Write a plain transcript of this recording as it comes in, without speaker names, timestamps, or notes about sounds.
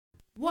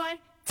What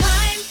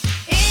time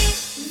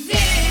is it?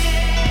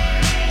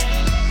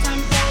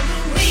 Time for the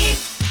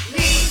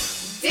weekly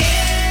dish.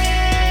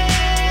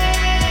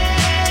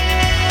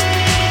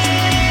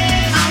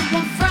 I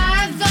want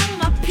fries on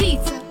my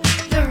pizza,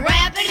 the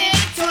rabbit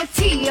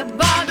tortilla,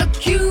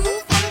 barbecue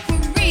from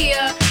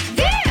Korea.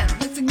 Damn,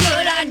 that's a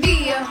good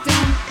idea.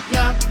 Don't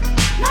yuck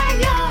my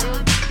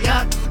yum,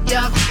 yuck,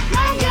 yuck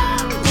my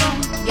yum,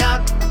 don't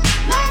yuck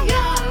my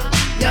yum,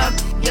 yuck,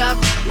 yuck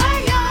my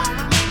yum.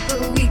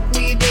 The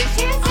weekly dish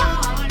is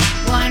on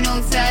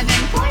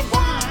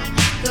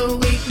 107.1. The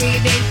weekly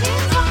dish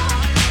is on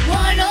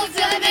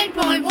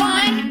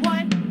 107.1.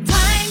 What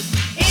time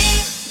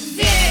is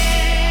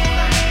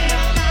it?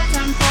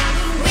 Time for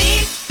the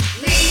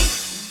weekly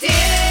dish.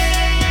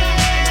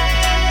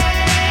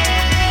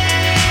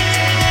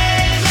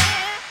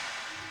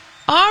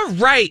 All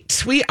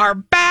right, we are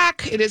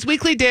back. It is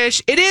Weekly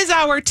Dish. It is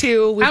hour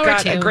 2. We've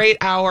got a great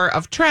hour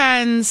of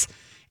trends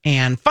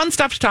and fun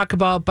stuff to talk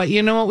about. But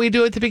you know what we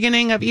do at the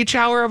beginning of each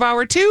hour of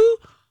hour 2?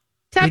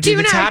 Top We do two the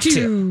and top hour 2.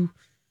 two.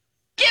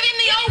 Give him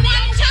the old 1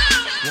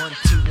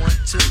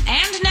 2.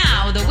 And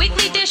now the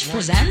Weekly Dish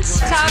presents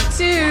Top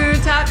 2,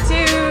 top 2.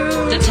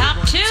 the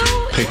top 2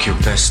 Pick your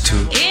best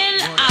two. in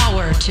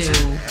hour 2.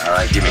 All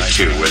right, give me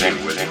two with it.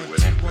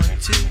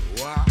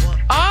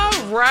 All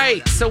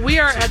right, so we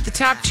are at the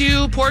top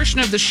 2 portion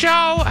of the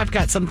show. I've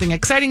got something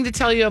exciting to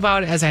tell you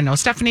about, as I know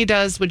Stephanie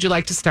does. Would you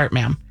like to start,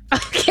 ma'am?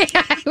 Okay,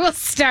 I will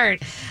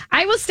start,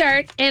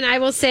 and I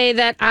will say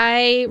that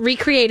I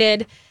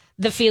recreated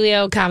the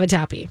Filio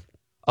cavatappi.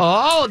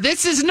 Oh,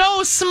 this is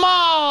no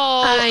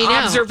small I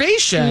know.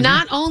 observation.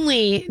 Not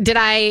only did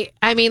I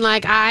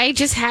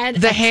just had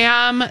the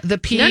ham, the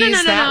peas, no,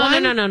 that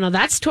one? no.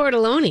 That's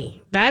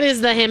tortelloni. That is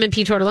the ham and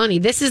pea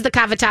tortelloni. This is the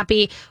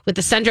cavatappi with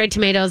the sun-dried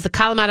tomatoes, the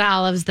Kalamata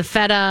olives, the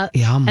feta,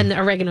 Yum. and the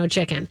oregano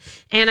chicken.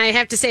 And I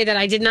have to say that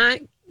I did not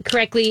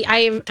correctly.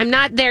 I'm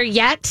not there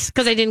yet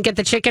because I didn't get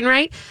the chicken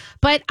right.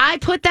 But I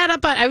put that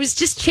up on. I was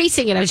just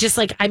chasing it. I was just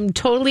like, I'm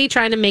totally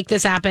trying to make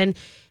this happen.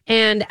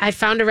 And I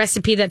found a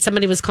recipe that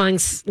somebody was calling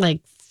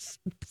like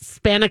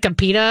Spanica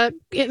pita.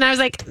 And I was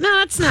like, no,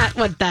 that's not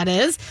what that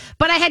is.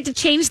 But I had to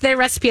change their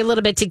recipe a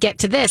little bit to get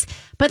to this.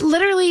 But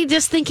literally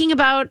just thinking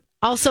about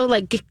also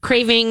like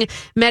craving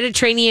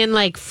Mediterranean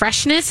like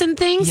freshness and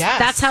things. Yes.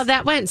 That's how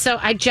that went. So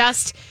I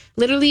just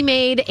literally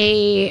made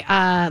a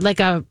like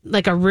a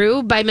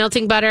roux by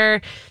melting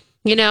butter,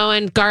 you know,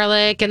 and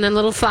garlic and then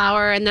little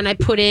flour. And then I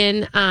put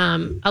in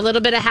a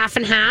little bit of half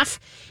and half.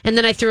 And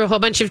then I threw a whole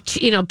bunch of,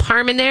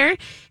 parm in there.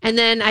 And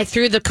then I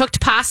threw the cooked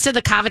pasta,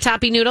 the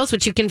cavatappi noodles,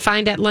 which you can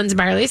find at Lunds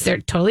Barley's.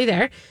 They're totally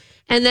there.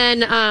 And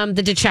then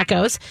the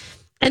DiCecco's.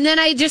 And then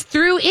I just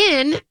threw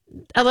in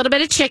a little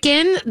bit of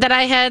chicken that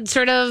I had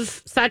sort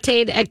of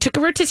sauteed. I took a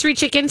rotisserie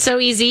chicken, so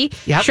easy.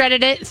 Yep.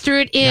 Shredded it, threw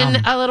it in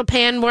Yum. a little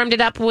pan, warmed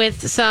it up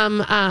with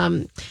some,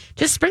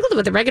 just sprinkled it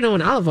with oregano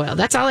and olive oil.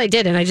 That's all I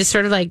did. And I just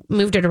sort of like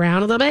moved it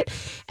around a little bit.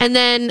 And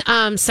then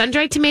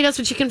sun-dried tomatoes,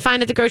 which you can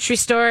find at the grocery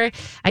store.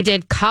 I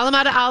did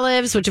Kalamata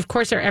olives, which of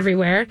course are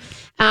everywhere.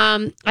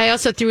 I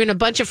also threw in a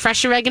bunch of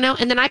fresh oregano.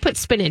 And then I put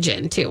spinach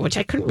in too, which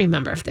I couldn't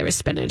remember if there was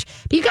spinach.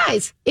 But you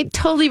guys, it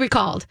totally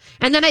recalled.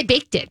 And then I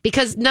baked it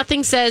because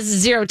nothing says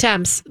 0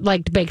 temps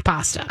like baked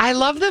pasta. I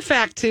love the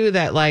fact, too,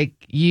 that, like,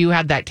 you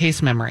had that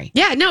taste memory.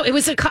 Yeah, no, it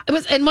was,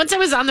 and once I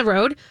was on the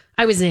road,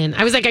 I was in.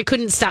 I was like, I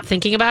couldn't stop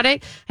thinking about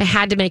it. I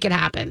had to make it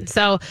happen.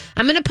 So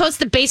I'm going to post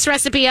the base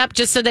recipe up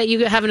just so that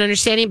you have an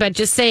understanding. But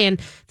just saying,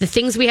 the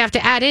things we have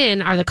to add in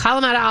are the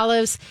Kalamata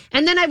olives.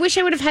 And then I wish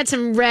I would have had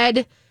some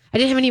red. I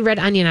didn't have any red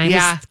onion. I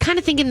was kind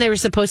of thinking there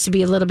was supposed to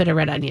be a little bit of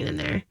red onion in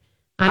there.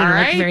 I don't know,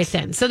 like very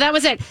thin. So that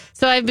was it.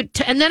 So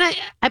and then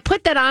I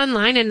put that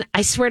online, and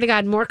I swear to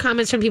God, more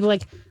comments from people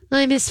like,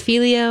 I miss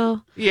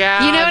Filio.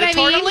 Yeah. You know what I mean?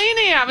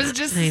 Tortellini. I was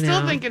just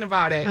still thinking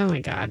about it. Oh, my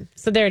God.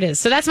 So there it is.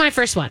 So that's my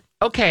first one.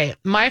 Okay.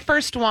 My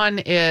first one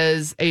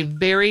is a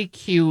very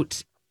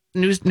cute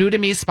new to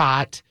me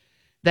spot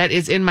that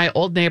is in my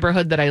old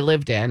neighborhood that I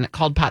lived in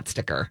called Pot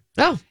Sticker.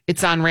 Oh.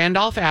 It's on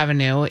Randolph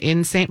Avenue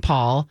in St.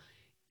 Paul.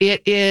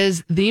 It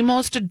is the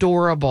most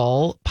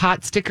adorable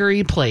pot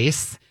stickery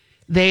place.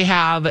 They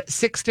have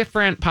 6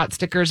 different pot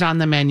stickers on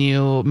the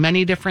menu,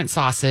 many different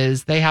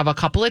sauces. They have a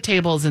couple of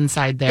tables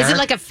inside there. Is it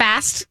like a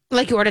fast,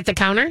 like you order at the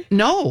counter?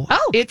 No.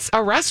 Oh. It's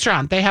a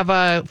restaurant. They have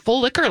a full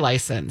liquor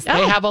license. Oh.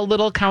 They have a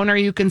little counter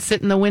you can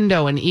sit in the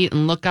window and eat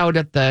and look out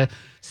at the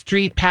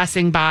street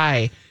passing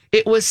by.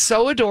 It was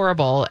so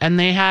adorable. And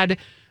they had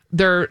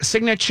their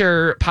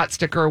signature pot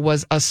sticker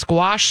was a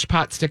squash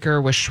pot sticker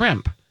with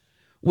shrimp,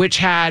 which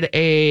had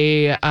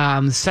a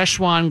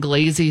Szechuan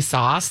glazy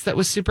sauce that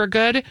was super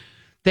good.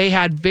 They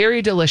had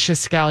very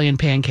delicious scallion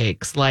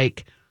pancakes,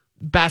 like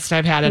best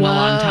I've had in a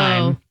long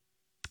time.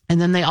 And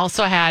then they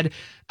also had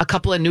a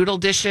couple of noodle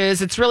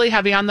dishes. It's really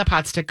heavy on the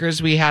pot stickers.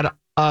 We had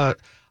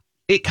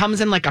it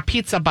comes in like a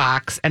pizza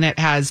box, and it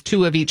has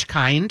 2 of each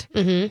kind.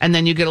 Mm-hmm. And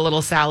then you get a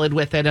little salad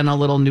with it and a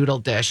little noodle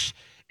dish.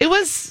 It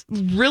was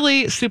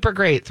really super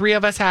great. 3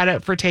 of us had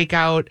it for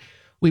takeout.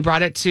 We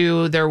brought it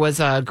there was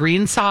a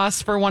green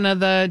sauce for one of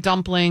the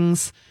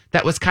dumplings.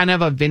 that was kind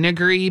of a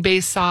vinegary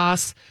based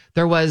sauce.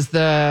 There was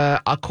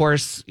the, of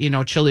course,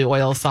 chili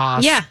oil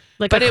sauce. Yeah,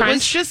 but a it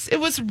crunch. it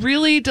was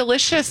really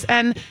delicious.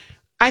 And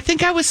I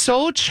think I was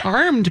so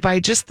charmed by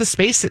just the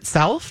space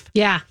itself.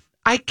 Yeah.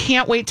 I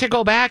can't wait to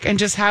go back and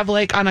just have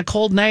on a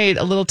cold night,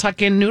 a little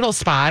tuck-in noodle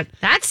spot.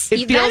 That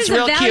It feels is a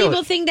real valuable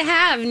cute. thing to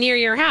have near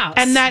your house.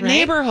 And that right?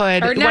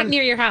 neighborhood, or not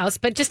near your house,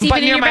 but just even but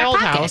in near your my back old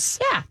pocket. house.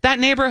 Yeah. That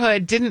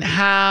neighborhood didn't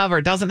have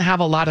or doesn't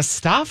have a lot of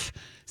stuff.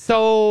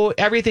 So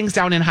everything's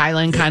down in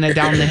Highland, kind of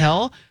down the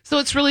hill. So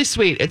it's really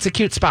sweet. It's a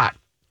cute spot.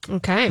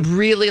 Okay.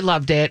 Really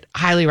loved it.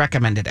 Highly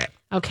recommended it.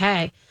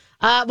 Okay.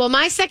 Well,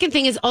 my second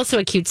thing is also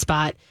a cute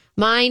spot.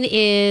 Mine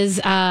is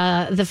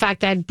the fact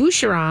that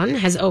Boucheron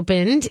has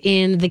opened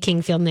in the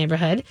Kingfield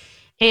neighborhood.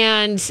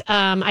 And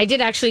I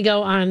did actually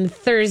go on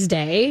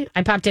Thursday.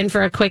 I popped in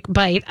for a quick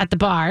bite at the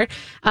bar.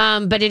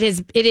 But it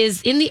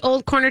is in the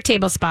old corner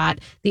table spot,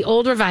 the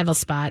old revival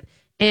spot.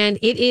 And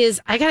it is,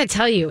 I got to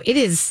tell you, it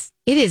is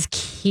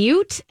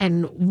cute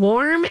and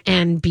warm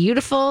and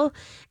beautiful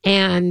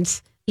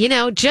and,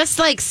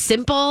 just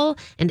simple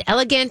and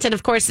elegant. And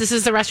of course, this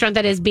is the restaurant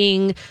that is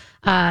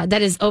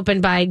that is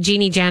opened by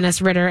Jeannie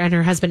Janice Ritter and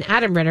her husband,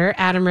 Adam Ritter.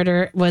 Adam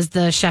Ritter was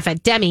the chef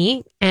at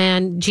Demi,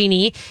 and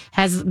Jeannie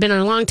has been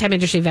a longtime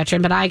industry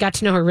veteran, but I got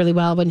to know her really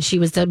well when she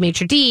was the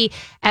maitre d'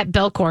 at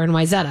Belcourt in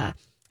Wayzata.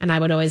 And I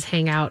would always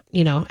hang out,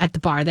 at the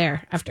bar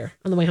there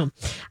on the way home.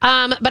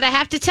 But I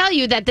have to tell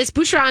you that this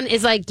Boucheron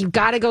is you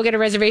got to go get a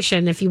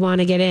reservation if you want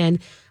to get in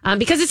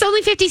because it's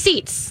only 50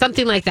 seats,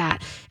 something like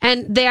that.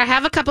 And they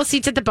have a couple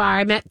seats at the bar.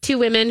 I met two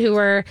women who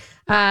were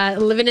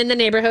living in the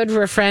neighborhood who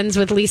were friends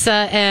with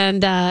Lisa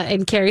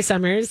and Carrie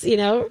Summers,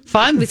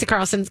 Fun. Lisa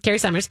Carlson, Carrie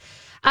Summers.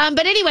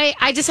 But anyway,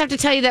 I just have to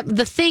tell you that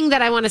the thing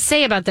that I want to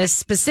say about this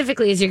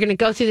specifically is you're going to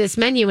go through this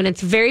menu and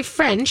it's very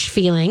French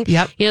feeling.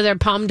 Yep. They're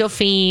pomme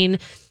dauphine.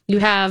 You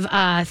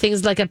have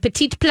things like a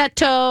petit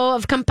plateau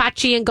of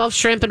kampachi and Gulf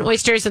shrimp and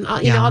oysters and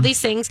all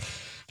these things.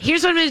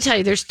 Here's what I'm going to tell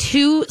you. There's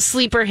two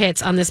sleeper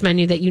hits on this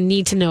menu that you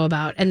need to know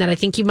about and that I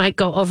think you might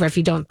go over if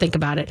you don't think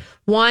about it.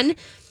 One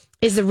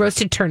is the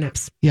roasted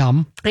turnips.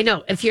 Yum. I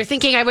know. If you're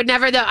thinking I would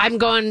never,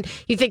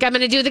 you think I'm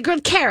going to do the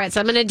grilled carrots.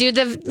 I'm going to do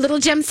the little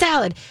gem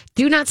salad.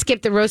 Do not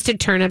skip the roasted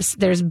turnips.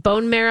 There's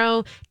bone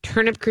marrow,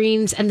 turnip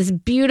greens, and this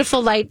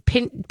beautiful light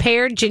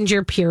pear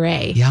ginger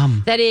puree.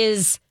 Yum. That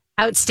is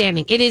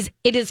outstanding. It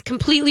is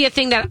completely a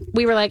thing that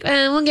we were like,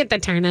 we'll get the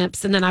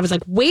turnips. And then I was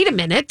like, wait a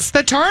minute.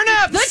 The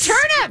turnips. The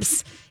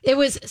turnips. It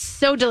was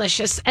so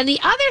delicious. And the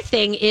other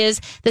thing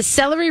is the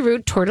celery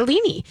root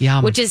tortellini,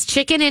 Yum. which is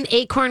chicken and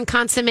acorn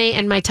consomme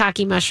and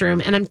maitake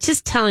mushroom. And I'm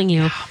just telling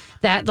you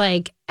that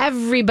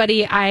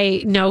everybody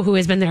I know who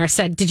has been there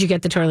said, did you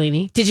get the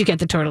tortellini? Did you get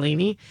the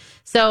tortellini?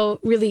 So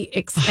really,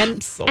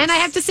 and I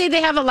have to say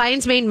they have a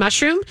lion's mane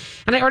mushroom.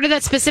 And I ordered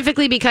that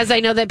specifically because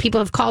I know that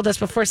people have called us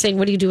before saying,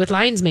 what do you do with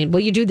lion's mane?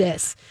 Well, you do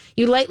this.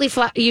 You lightly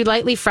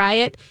fry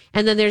it.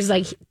 And then there's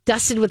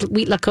dusted with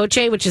wheat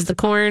lacoche, which is the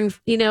corn,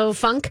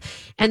 funk.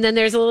 And then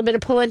there's a little bit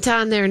of polenta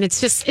on there. And I'm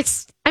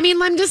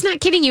just not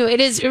kidding you.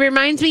 It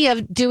reminds me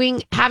of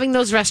having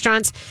those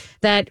restaurants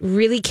that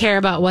really care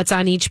about what's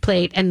on each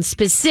plate and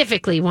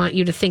specifically want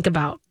you to think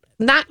about,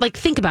 not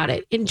think about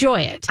it,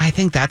 enjoy it. I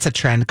think that's a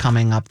trend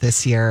coming up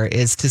this year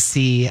is to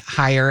see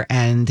higher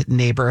end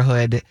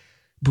neighborhood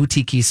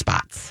boutique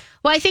spots.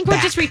 Well, I think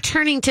we're just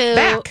returning to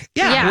back.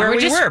 Yeah, where we're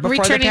we just were before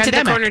the returning to the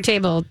pandemic. corner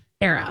table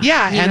era.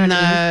 Yeah, You know and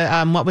what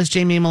I mean? what was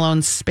Jamie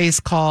Malone's space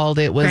called?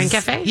 It was Grand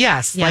Cafe?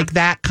 Yes, Yeah.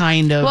 that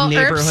kind of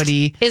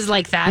neighborhoody. Herbst is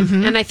like that.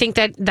 And I think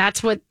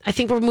that's what I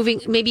think we're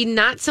moving, maybe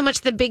not so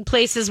much the big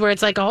places where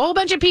it's a whole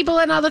bunch of people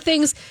and all the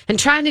things and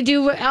trying to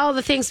do all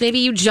the things. Maybe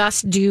you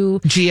just do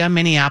Gia,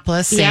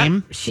 Minneapolis,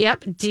 same.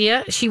 Yep.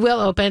 Gia, she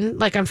will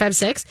open on Feb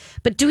 6.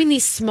 But doing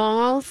these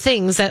small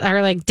things that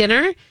are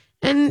dinner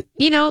and,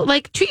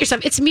 treat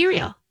yourself. It's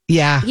Muriel.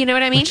 Yeah. You know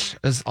what I mean? Which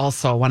is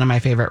also one of my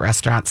favorite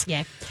restaurants.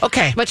 Yeah.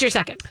 Okay. What's your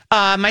second?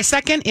 My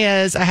second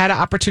is I had an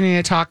opportunity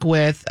to talk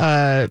with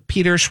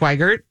Peter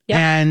Schweigert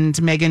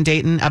and Megan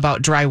Dayton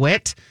about Dry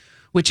Wit,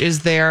 which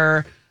is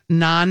their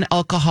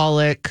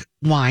non-alcoholic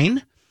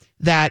wine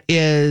that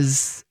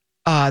is,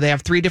 they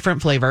have 3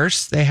 different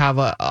flavors. They have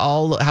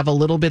all have a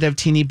little bit of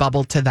teeny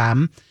bubble to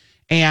them.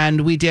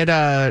 And we did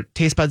a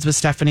Taste Buds with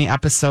Stephanie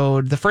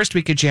episode the first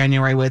week of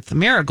January with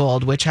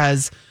Marigold, which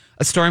has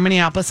a store in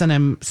Minneapolis and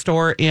a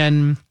store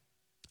in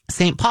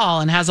St.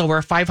 Paul and has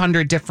over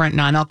 500 different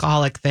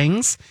non-alcoholic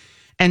things.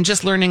 And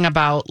just learning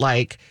about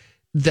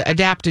the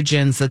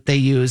adaptogens that they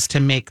use to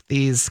make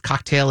these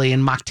cocktaily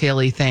and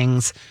mocktaily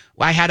things.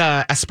 I had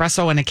a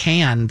espresso in a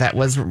can that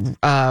was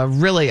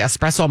really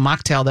espresso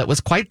mocktail that was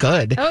quite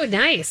good. Oh,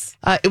 nice.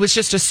 It was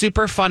just a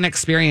super fun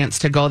experience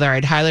to go there.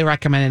 I'd highly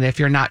recommend it if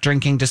you're not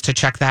drinking, just to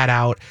check that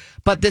out.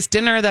 But this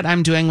dinner that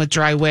I'm doing with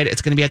Dry Wit,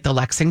 it's going to be at the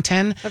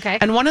Lexington. Okay.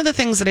 And one of the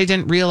things that I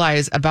didn't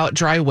realize about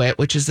Dry Wit,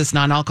 which is this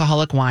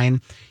non-alcoholic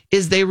wine,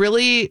 is they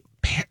really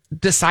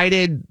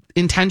decided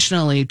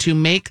intentionally to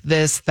make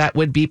this that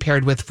would be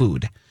paired with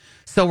food.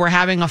 So we're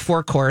having a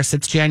 4-course.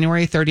 It's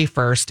January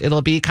 31st.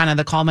 It'll be kind of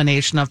the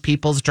culmination of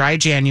people's dry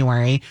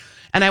January.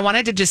 And I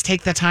wanted to just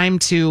take the time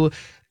to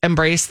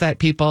embrace that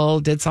people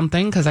did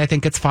something, because I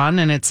think it's fun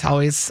and it's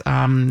always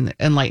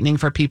enlightening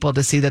for people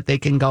to see that they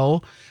can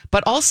go,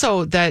 but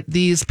also that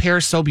these pair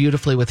so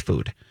beautifully with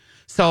food.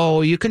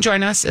 So you can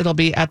join us. It'll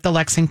be at the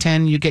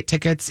Lexington. You get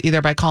tickets either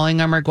by calling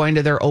them or going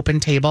to their open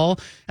table,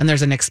 and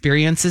there's an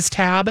experiences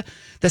tab.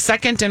 The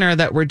second dinner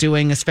that we're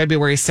doing is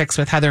February 6th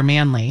with Heather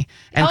Manley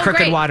and Crooked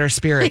great. Water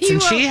Spirits.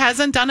 And she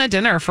hasn't done a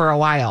dinner for a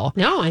while.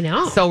 No, I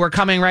know. So we're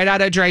coming right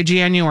out of dry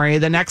January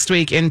the next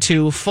week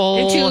into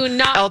full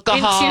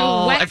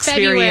alcohol wet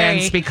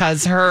experience February.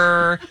 because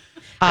her...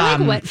 I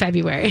like wet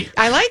February.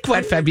 I like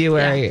wet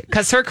February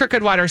because her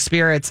Crooked Water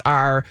Spirits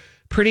are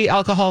pretty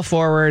alcohol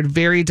forward,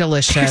 very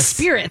delicious.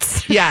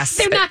 Spirits. Yes.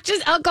 They're not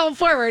just alcohol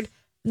forward.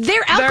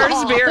 They're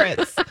alcohol. They're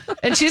spirits.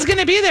 And she's going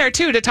to be there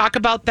too to talk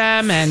about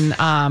them.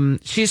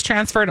 And she's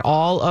transferred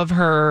all of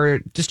her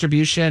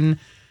distribution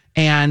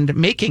and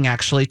making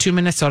actually to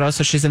Minnesota.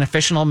 So she's an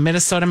official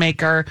Minnesota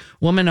maker,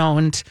 woman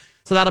owned.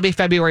 So that'll be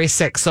February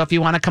 6th. So if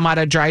you want to come out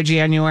of dry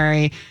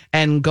January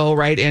and go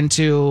right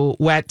into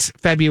wet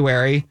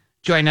February,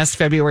 join us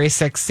February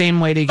 6th. Same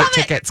way to get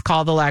tickets.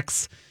 Call the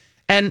Lex.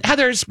 And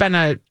Heather's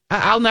been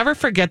I'll never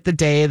forget the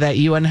day that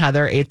you and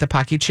Heather ate the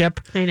Pocky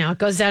chip. I know. It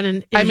goes down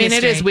in I mean,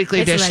 history. it is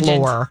Weekly It's Dish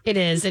legend. lore. It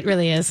is. It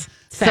really is.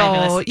 It's So,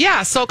 fabulous.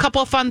 yeah. So a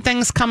couple of fun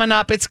things coming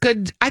up. It's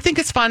good. I think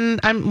it's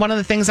fun. One of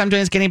the things I'm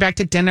doing is getting back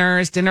to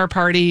dinners, dinner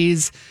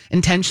parties,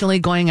 intentionally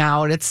going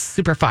out. It's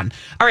super fun.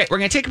 All right. We're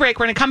going to take a break.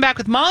 We're going to come back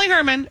with Molly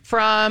Herman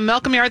from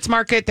Malcolm Yards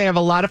Market. They have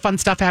a lot of fun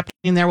stuff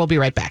happening there. We'll be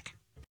right back.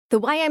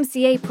 The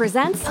YMCA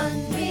presents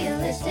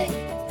Unrealistic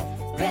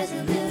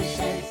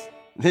resolutions.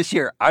 This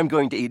year, I'm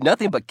going to eat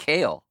nothing but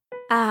kale.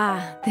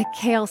 the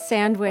kale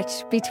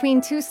sandwich.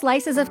 Between 2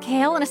 slices of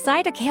kale and a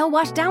side of kale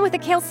washed down with a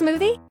kale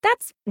smoothie?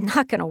 That's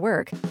not gonna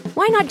work.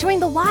 Why not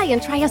join the Y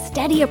and try a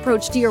steady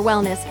approach to your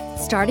wellness,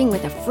 starting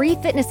with a free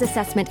fitness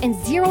assessment and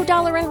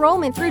 $0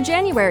 enrollment through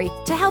January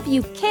to help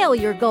you kale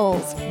your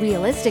goals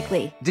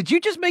realistically. Did you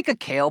just make a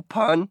kale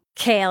pun?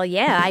 Kale,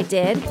 yeah, I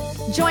did.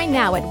 Join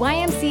now at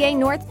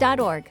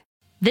ymcanorth.org.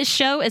 This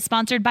show is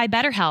sponsored by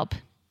BetterHelp.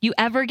 You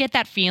ever get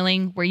that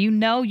feeling where you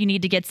know you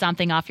need to get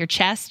something off your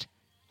chest?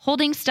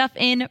 Holding stuff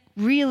in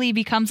really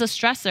becomes a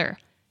stressor.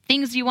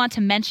 Things you want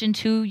to mention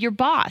to your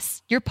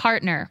boss, your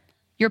partner,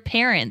 your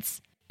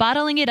parents.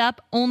 Bottling it up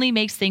only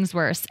makes things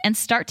worse and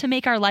start to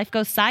make our life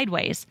go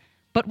sideways.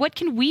 But what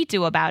can we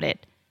do about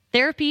it?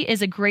 Therapy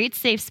is a great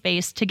safe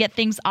space to get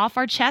things off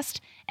our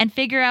chest and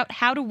figure out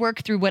how to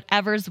work through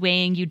whatever's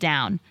weighing you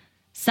down.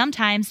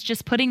 Sometimes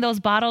just putting those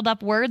bottled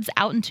up words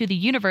out into the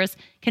universe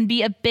can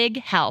be a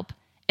big help,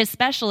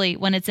 especially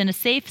when it's in a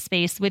safe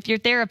space with your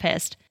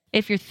therapist.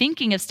 If you're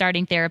thinking of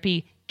starting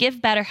therapy, give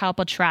BetterHelp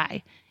a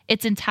try.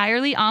 It's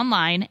entirely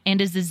online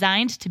and is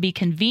designed to be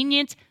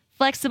convenient,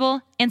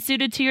 flexible, and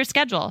suited to your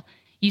schedule.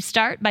 You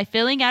start by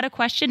filling out a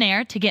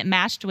questionnaire to get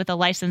matched with a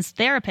licensed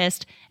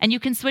therapist, and you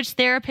can switch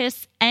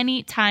therapists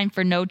anytime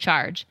for no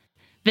charge.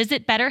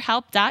 Visit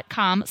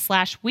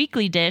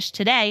BetterHelp.com/weeklydish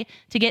today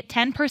to get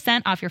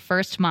 10% off your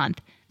first month.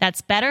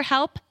 That's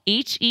BetterHelp,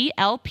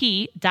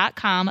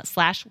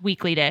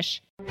 HELP.com/weeklydish.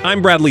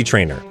 I'm Bradley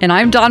Trainer. And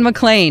I'm Don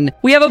McClain.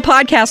 We have a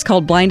podcast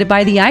called Blinded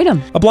by the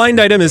Item. A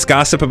blind item is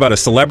gossip about a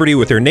celebrity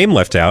with their name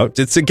left out.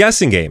 It's a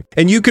guessing game,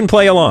 and you can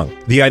play along.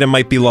 The item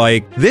might be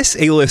like, this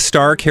A-list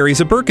star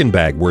carries a Birkin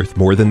bag worth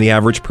more than the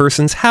average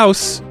person's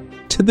house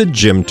to the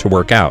gym to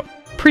work out.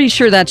 Pretty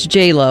sure that's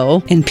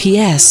J-Lo. And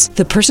P.S.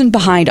 the person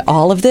behind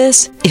all of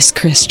this is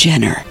Kris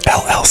Jenner,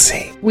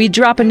 LLC. We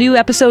drop a new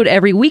episode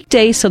every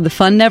weekday so the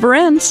fun never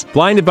ends.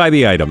 Blinded by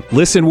the Item.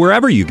 Listen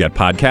wherever you get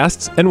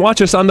podcasts and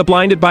watch us on the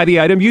Blinded by the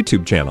Item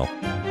YouTube channel.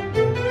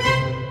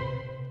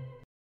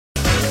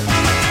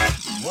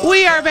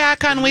 We are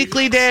back on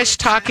Weekly Dish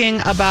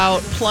talking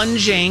about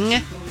plunging.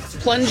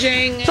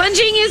 Plunging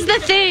is the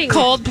thing.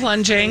 Cold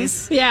plunging.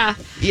 Yeah.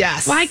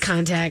 Yes. Why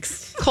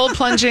context? Cold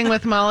plunging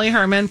with Molly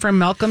Herman from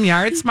Malcolm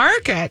Yards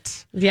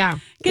Market. Yeah.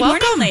 Good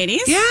Welcome. morning,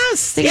 ladies.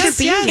 Yes. Thanks yes,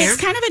 for being yes. here.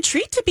 It's kind of a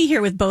treat to be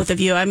here with both of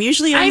you. I'm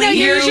usually I only know,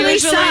 here you're usually to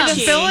sub.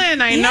 fill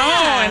in. I know,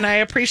 Yeah. and I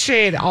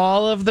appreciate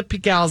all of the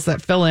gals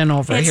that fill in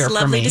over It's here for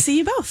lovely me. to see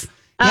you both.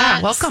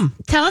 Yeah, welcome.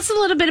 Tell us a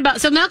little bit about.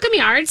 So Malcolm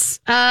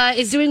Yards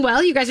is doing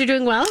well. You guys are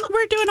doing well.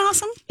 We're doing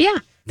awesome. Yeah.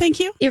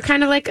 Thank you. You're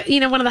kind of like,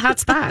 one of the hot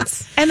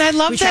spots. And I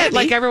love We try that, to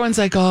like, be. everyone's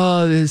like,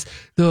 oh, is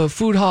the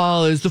food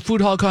hall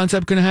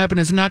concept going to happen?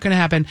 Is it not going to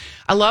happen?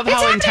 I love how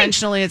happening.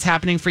 intentionally it's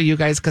happening for you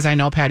guys, because I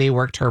know Patty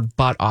worked her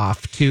butt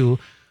off to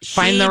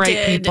find She the right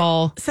did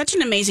people. Such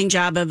an amazing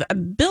job of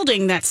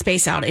building that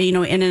space out,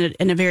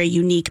 in a very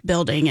unique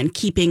building and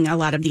keeping a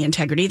lot of the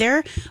integrity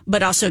there,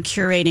 but also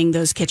curating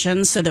those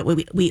kitchens so that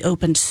we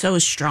opened so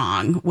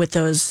strong with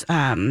those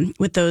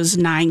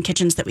 9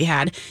 kitchens that we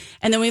had,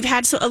 and then we've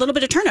had a little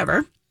bit of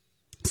turnover.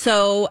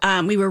 So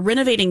we were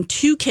renovating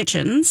 2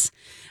 kitchens.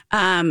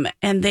 and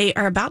they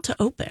are about to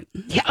open.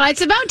 Yeah,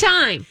 it's about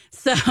time.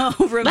 So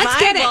Revival, Let's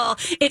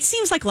get it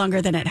seems like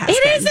longer than it has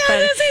It been. is,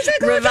 it seems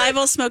like longer.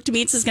 Revival Smoked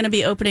Meats is going to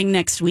be opening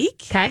next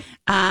week. Okay.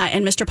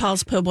 And Mr.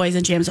 Paul's Po' Boys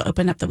and Jams will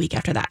open up the week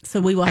after that. So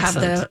we will have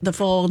the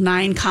full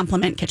 9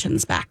 compliment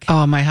kitchens back.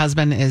 Oh, my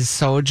husband is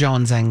so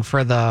jonesing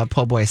for the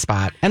po' boy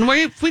spot. And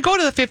we go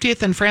to the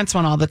 50th and France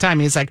one all the time.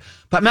 He's like,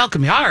 but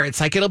Malcolm Yard, it's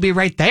like, it'll be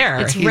right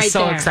there. It's He's right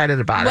so there. excited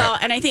about Well,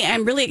 it. and I think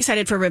I'm really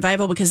excited for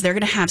Revival because they're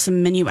going to have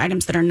some menu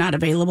items that are not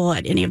available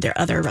at any of their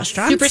other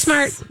restaurants. Super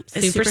smart.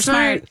 It's super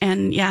smart.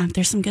 And yeah,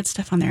 there's some good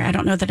stuff on there. I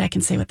don't know that I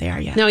can say what they are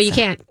yet. No, you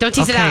can't. Don't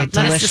tease it Okay, out.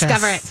 Let us delicious.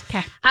 discover it.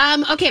 Okay.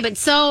 Okay, but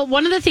so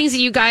one of the things that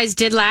you guys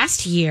did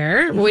last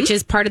year, which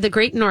is part of the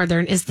Great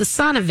Northern, is the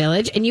Sauna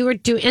Village, and you were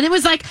doing, and it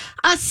was like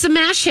a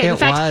smash hit. In It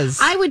fact, was.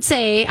 I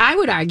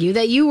would argue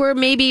that you were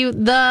maybe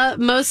the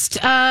most,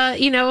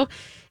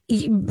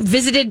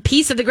 visited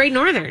piece of the Great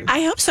Northern.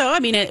 I hope so. I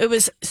mean, it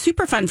was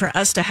super fun for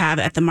us to have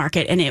at the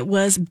market, and it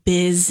was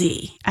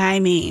busy.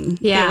 I mean,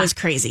 Yeah. it was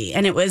crazy,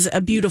 and it was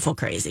a beautiful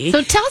crazy.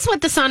 So tell us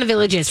what the Sauna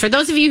Village is. For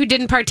those of you who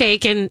didn't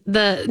partake in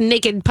the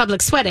naked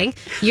public sweating,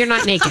 you're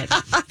not naked.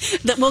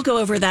 We'll go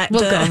over that.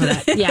 We'll go over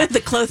that, yeah. The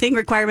clothing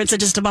requirements in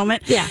just a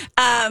moment. Yeah.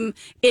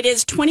 It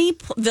is 20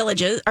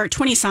 villages, or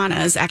 20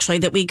 saunas, actually,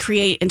 that we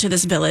create into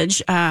this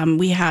village.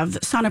 We have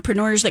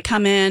saunapreneurs that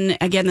come in.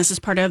 Again, this is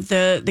part of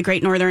the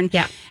Great Northern.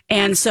 Yeah.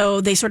 And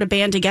so they sort of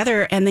band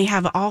together, and they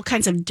have all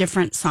kinds of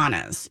different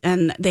saunas.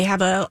 And they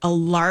have a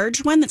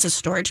large one that's a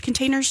storage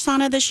container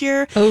sauna this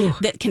year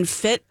that can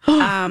fit,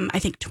 I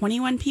think,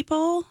 21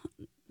 people.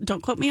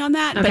 Don't quote me on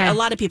that, but Okay. a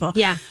lot of people.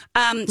 Yeah.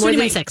 More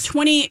than 6.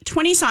 20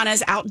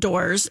 saunas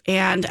outdoors,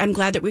 and I'm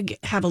glad that we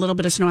have a little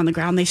bit of snow on the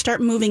ground. They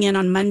start moving in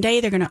on Monday.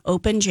 They're going to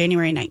open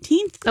January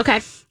 19th.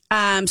 Okay.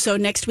 So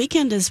next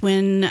weekend is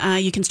when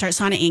you can start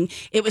saunaing.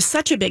 It was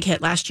such a big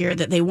hit last year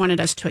that they wanted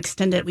us to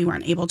extend it. We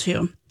weren't able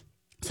to.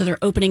 So they're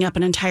opening up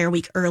an entire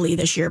week early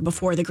this year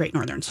before the Great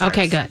Northern starts.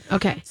 Okay, good.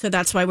 Okay. So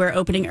that's why we're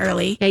opening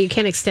early. Yeah, you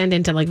can't extend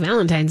into like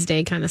Valentine's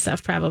Day kind of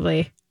stuff,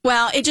 probably.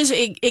 Well,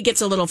 it gets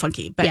a little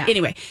funky. But Yeah.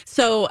 anyway,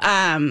 so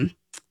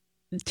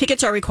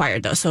tickets are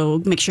required, though.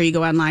 So make sure you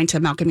go online to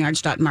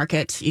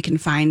malcolmyards.market. You can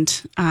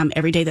find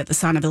every day that the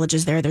Sauna Village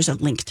is there. There's a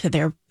link to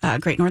their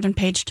Great Northern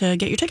page to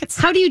get your tickets.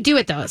 How do you do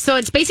it, though? So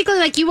it's basically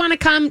like you want to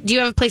come. Do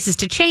you have places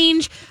to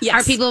change?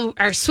 Yes.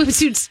 Are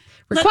swimsuits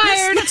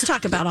required? Let's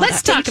talk about all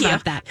Let's that. talk Thank you.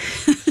 about that.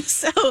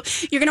 So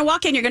you're going to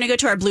walk in. You're going to go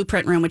to our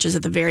blueprint room, which is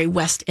at the very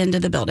west end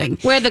of the building.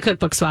 Where the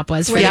cookbook swap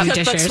was for Where the the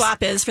cookbook dishers.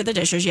 swap is for the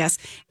dishers, yes.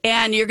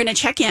 And you're going to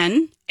check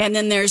in, and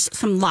then there's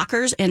some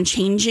lockers and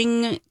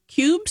changing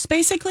cubes,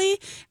 basically,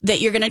 that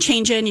you're going to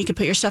change in. You can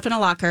put your stuff in a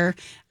locker,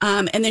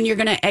 and then you're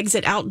going to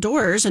exit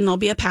outdoors, and there'll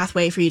be a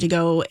pathway for you to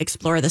go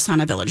explore the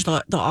Sauna Village.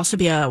 There'll also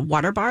be a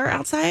water bar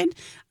outside,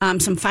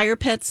 some fire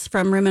pits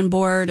from Room and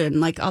Board, and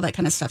like all that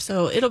kind of stuff.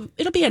 So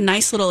it'll be a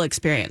nice little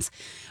experience.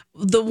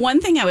 The one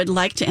thing I would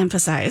like to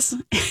emphasize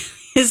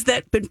is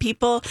that when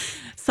people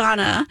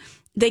sauna,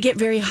 they get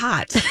very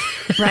hot,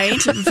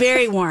 right?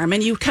 Very warm.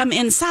 And you come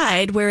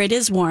inside where it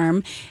is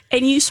warm,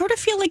 and you sort of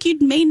feel like you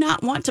may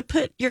not want to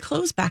put your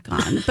clothes back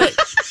on. But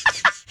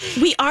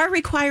we are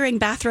requiring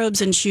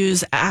bathrobes and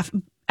shoes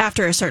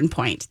after a certain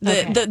point.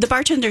 The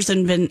bartenders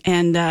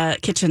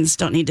and kitchens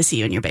don't need to see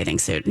you in your bathing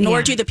suit,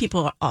 nor do the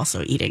people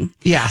also eating.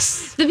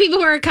 Yes. The people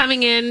who are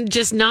coming in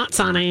just not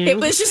saunaing. It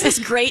was just this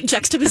great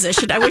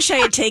juxtaposition. I wish I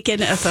had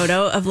taken a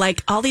photo of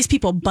like all these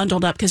people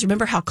bundled up, because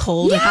remember how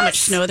cold and how much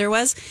snow there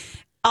was?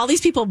 All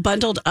these people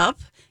bundled up,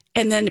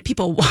 and then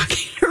people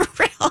walking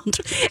around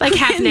like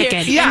half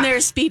naked. in their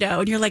Speedo.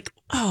 And you're like,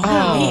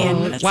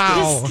 man, that's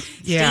wow. just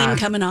Yeah. steam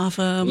coming off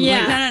them.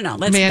 Yeah. Like, no.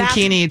 Let's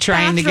Mankini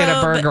trying to get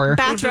a burger.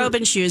 Bathrobe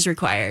and shoes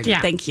required. Yeah.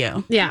 Thank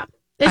you. Yeah.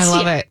 I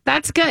love it.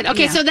 That's good.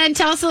 Okay, Yeah. so then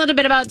tell us a little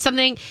bit about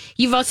something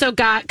you've also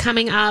got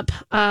coming up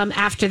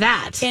after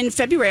that. In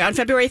February, on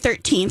February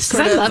 13th,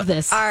 sort I of love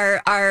this.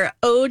 Our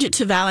ode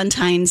to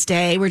Valentine's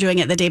Day. We're doing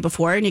it the day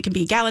before, and it can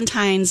be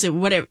Galentine's,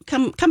 whatever.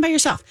 Come by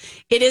yourself.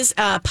 It is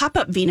a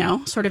pop-up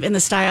vino, sort of in the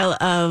style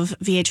of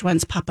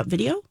VH1's pop-up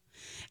video.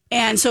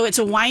 And so it's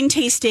a wine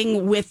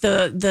tasting with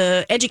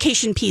the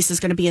education piece is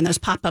going to be in those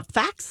pop-up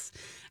facts.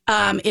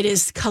 It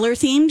is color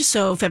themed,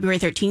 so February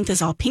 13th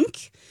is all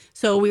pink.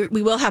 So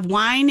we will have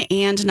wine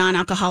and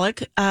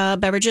non-alcoholic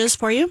beverages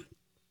for you.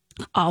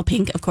 All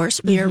pink, of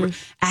course. We are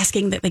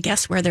asking that the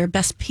guests wear their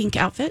best pink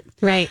outfit.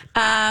 Right.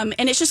 And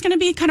it's just going to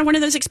be kind of one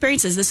of those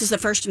experiences. This is the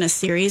first in a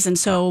series, and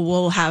so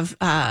we'll have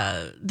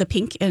the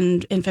pink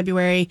in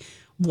February.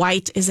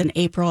 White is in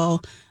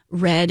April.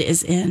 Red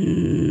is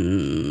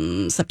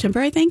in September,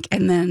 I think.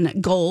 And then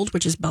gold,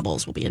 which is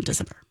bubbles, will be in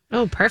December.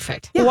 Oh,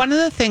 perfect. Yeah. One of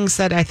the things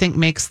that I think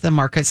makes the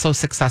market so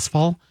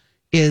successful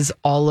is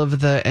all of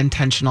the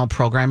intentional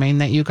programming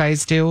that you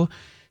guys do.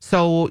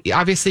 So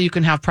obviously you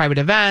can have private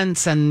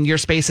events and your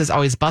space is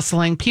always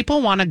bustling.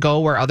 People want to go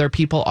where other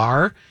people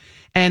are.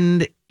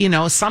 And, you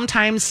know,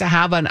 sometimes to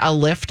have a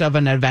lift of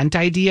an event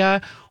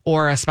idea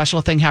or a special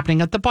thing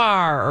happening at the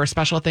bar or a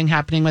special thing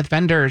happening with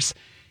vendors,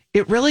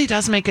 it really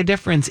does make a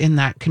difference in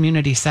that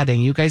community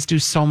setting. You guys do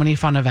so many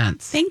fun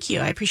events. Thank you.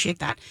 I appreciate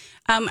that.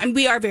 And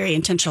we are very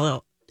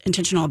intentional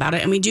about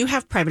it. And we do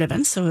have private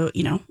events. So,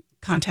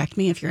 contact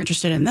me if you're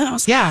interested in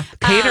those. Yeah.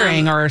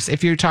 Catering, or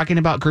if you're talking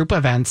about group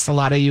events, a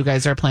lot of you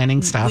guys are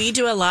planning stuff. We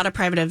do a lot of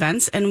private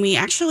events, and we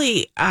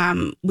actually,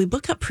 we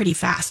book up pretty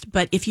fast.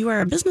 But if you are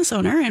a business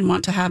owner and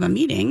want to have a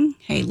meeting,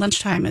 hey,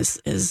 lunchtime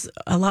is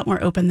a lot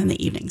more open than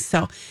the evenings.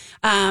 So,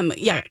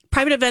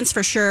 private events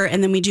for sure.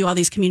 And then we do all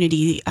these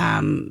community,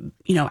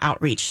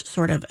 outreach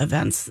sort of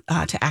events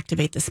to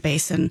activate the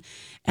space. And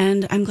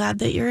I'm glad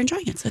that you're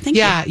enjoying it. So thank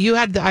you. Yeah, you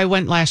had. I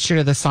went last year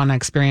to the sauna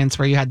experience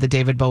where you had the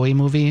David Bowie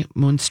movie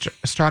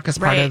Moonstruck as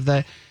part of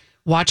the.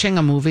 Watching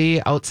a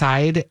movie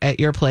outside at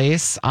your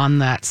place on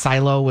that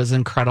silo was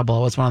incredible.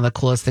 It was one of the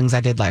coolest things I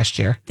did last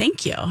year.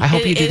 Thank you. I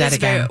hope you do that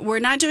again. We're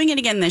not doing it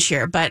again this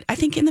year, but I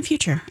think in the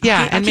future.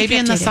 Yeah, I'll and maybe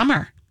in the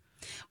summer.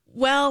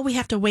 Well, we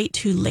have to wait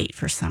too late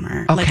for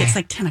summer. Okay. It's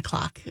like 10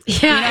 o'clock.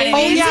 Yeah.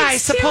 I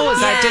suppose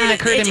that didn't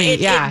occur to me.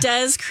 It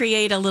does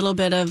create a little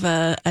bit of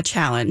a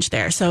challenge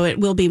there. So it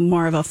will be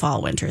more of a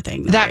fall winter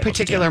thing. That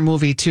particular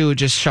movie, too,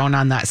 just shown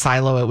on that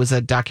silo. It was a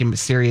document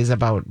series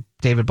about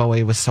David Bowie.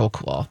 It was so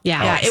cool.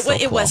 Yeah. It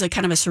cool. was a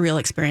kind of a surreal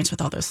experience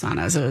with all those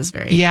saunas. It was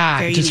very,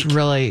 very just unique.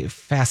 really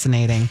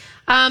fascinating.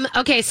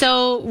 Okay,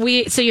 so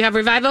you have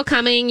Revival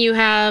coming. You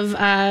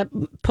have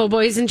Po'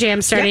 Boys and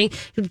Jam starting.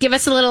 Yep. Give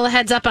us a little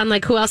heads up on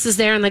like who else is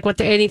there and like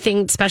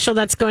anything special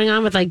that's going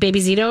on with like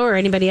Baby Zito or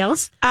anybody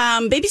else.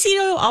 Baby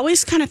Zito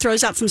always kind of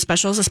throws out some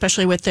specials,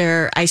 especially with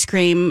their ice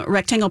cream.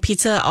 Rectangle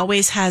Pizza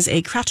always has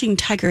a Crouching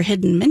Tiger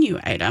hidden menu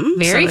item.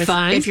 Very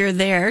fun. If you're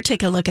there,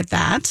 take a look at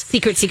that.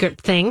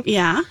 Secret thing.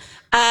 Yeah.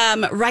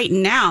 Right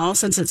now,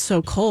 since it's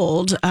so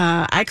cold,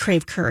 I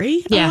crave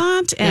curry a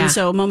lot. And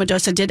so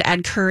Momodosa did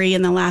add curry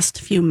in the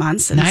last few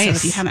months. And so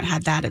if you haven't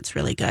had that, it's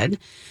really good.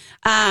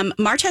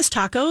 Martes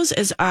Tacos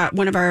is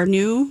one of our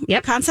new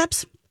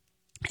concepts.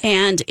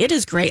 And it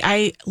is great.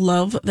 I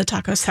love the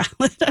taco salad.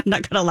 I'm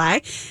not going to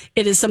lie.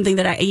 It is something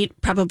that I eat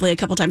probably a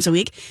couple times a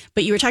week.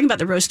 But you were talking about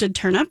the roasted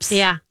turnips.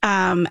 Yeah.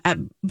 At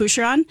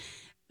Boucheron.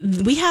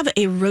 We have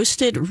a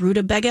roasted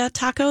rutabaga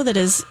taco that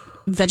is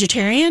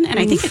vegetarian, and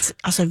I think it's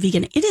also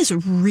vegan. It is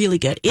really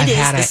good. It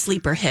is a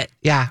sleeper hit.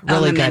 Yeah,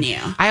 really on the good. Menu.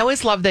 I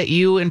always love that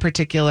you in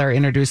particular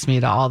introduced me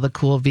to all the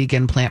cool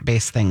vegan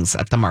plant-based things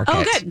at the market.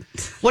 Oh, good.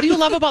 What do you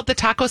love about the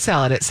taco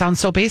salad? It sounds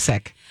so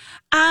basic.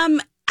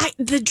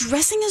 The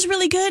dressing is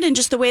really good, and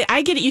just the way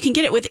I get it, you can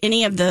get it with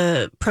any of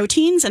the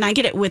proteins, and I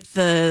get it with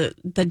the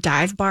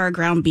Dive Bar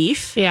ground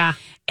beef. Yeah.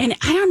 And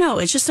I don't know,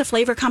 it's just a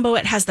flavor combo.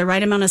 It has the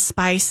right amount of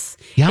spice.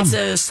 Yum. It's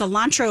a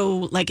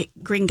cilantro, like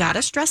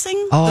gringadas dressing.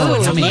 Oh, so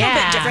it's yummy. a little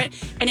bit different,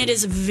 and it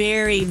is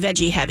very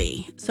veggie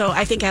heavy. So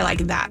I think I like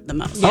that the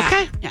most.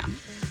 Okay. Yeah.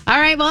 All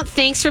right. Well,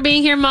 thanks for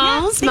being here,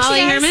 Malls. Yeah,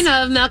 Molly Herman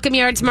of Malcolm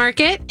Yards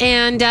Market.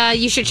 And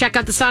you should check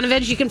out the Sauna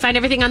Veg. You can find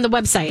everything on the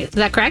website. Is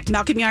that correct?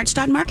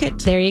 MalcolmYards.market.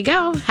 There you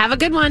go. Have a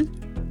good one.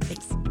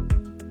 Thanks.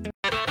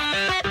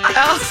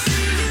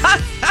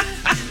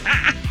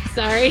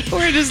 Sorry.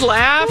 We're just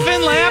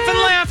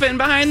laughing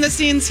behind the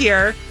scenes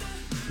here.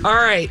 All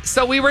right.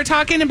 So we were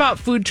talking about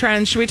food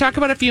trends. Should we talk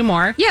about a few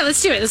more? Yeah,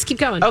 let's do it. Let's keep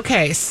going.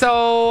 Okay.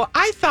 So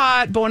I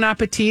thought Bon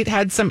Appetit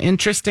had some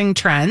interesting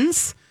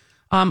trends.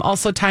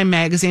 Also, Time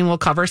Magazine will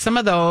cover some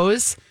of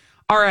those.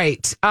 All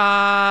right.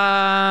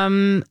 How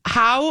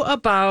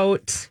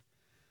about...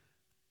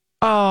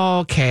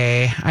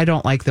 Okay. I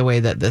don't like the way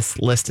that this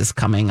list is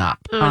coming up.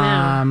 Oh, no.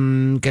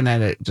 I'm going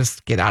to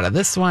just get out of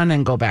this one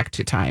and go back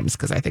to Times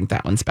because I think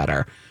that one's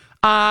better.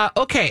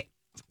 Okay.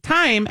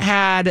 Time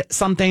had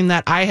something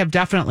that I have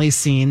definitely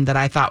seen that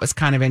I thought was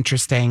kind of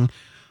interesting,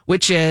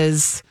 which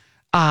is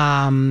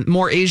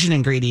more Asian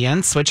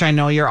ingredients, which I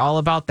know you're all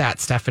about that,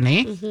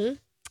 Stephanie. Mm-hmm.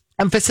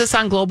 Emphasis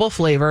on global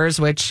flavors,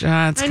 which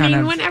it's kind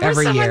of whenever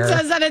every someone year.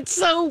 says that, it's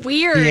so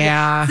weird.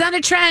 Yeah. It's not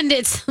a trend.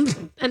 It's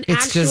an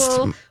It's actual just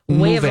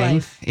way of moving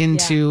life.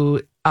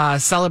 into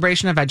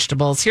celebration of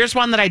vegetables. Here's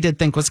one that I did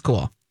think was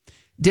cool.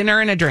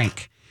 Dinner and a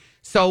drink.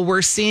 So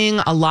we're seeing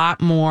a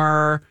lot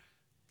more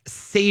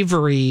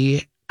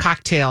savory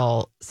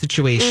cocktail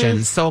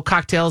situations. So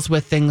cocktails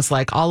with things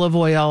like olive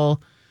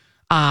oil,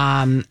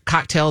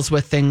 cocktails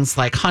with things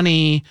like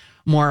honey,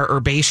 more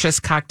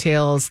herbaceous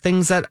cocktails,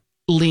 things that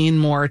lean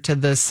more to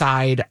the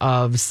side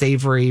of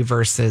savory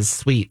versus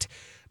sweet.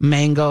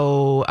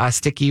 Mango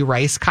sticky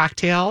rice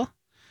cocktail.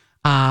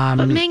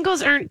 But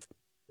mangoes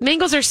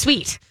are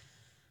sweet.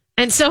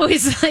 And so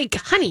is like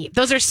honey.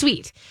 Those are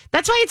sweet.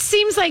 That's why it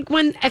seems like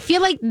when I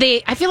feel like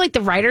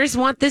the writers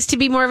want this to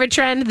be more of a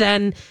trend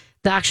than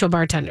the actual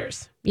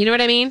bartenders. You know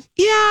what I mean?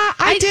 Yeah,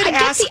 I did get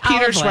ask the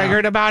Peter olive oil.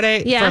 Schweigert about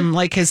it from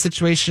like his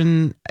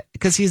situation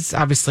because he's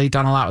obviously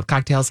done a lot with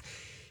cocktails.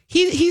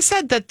 He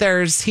said that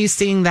he's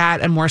seeing that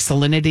and more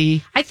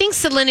salinity. I think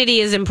salinity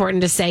is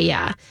important to say,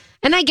 yeah.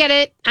 And I get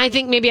it. I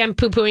think maybe I'm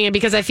poo-pooing it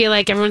because I feel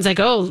like everyone's like,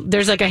 oh,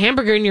 there's like a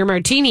hamburger in your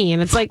martini.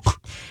 And it's like,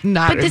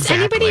 not but is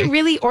anybody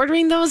really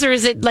ordering those or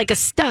is it like a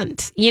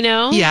stunt, you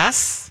know?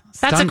 Yes.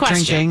 That's Stunt a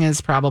question. drinking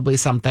is probably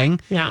something.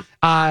 Yeah.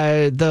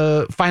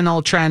 The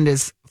final trend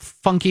is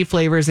funky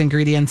flavors,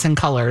 ingredients, and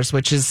colors,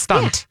 which is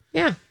stunt.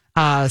 Yeah.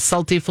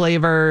 Salty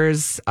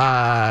flavors,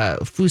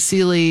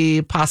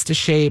 fusilli pasta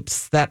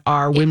shapes that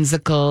are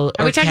whimsical.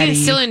 Are we talking catty.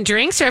 still in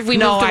drinks, or have we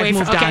No, moved away I've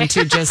moved from? on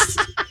to just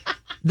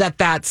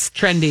that's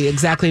trendy.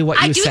 Exactly what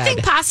you I do said.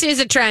 think pasta is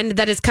a trend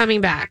that is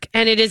coming back,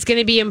 and it is going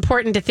to be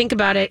important to think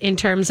about it in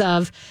terms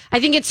of.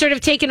 I think it's sort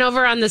of taken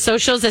over on the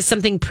socials as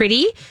something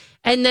pretty,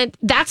 and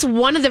that's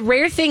one of the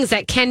rare things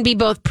that can be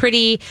both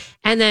pretty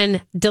and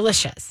then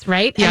delicious,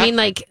 right? Yep. I mean,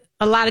 like.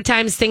 A lot of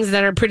times things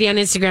that are pretty on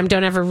Instagram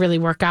don't ever really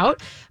work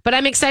out. But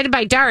I'm excited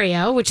by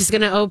Dario, which is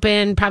going to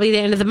open probably the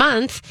end of the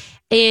month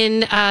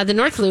in the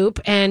North Loop.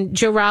 And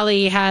Joe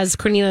Raleigh has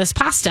Cornelius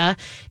Pasta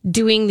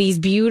doing these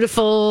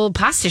beautiful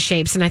pasta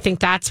shapes. And I think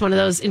that's one of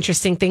those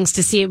interesting things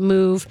to see it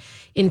move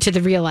into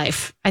the real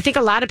life. I think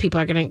a lot of people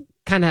are going to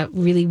kind of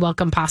really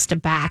welcome pasta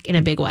back in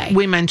a big way.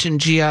 We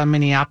mentioned Gia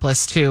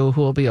Minneapolis, too,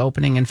 who will be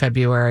opening in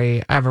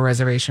February. I have a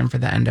reservation for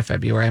the end of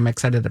February. I'm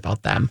excited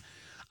about them.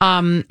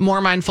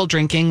 More mindful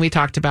drinking, we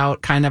talked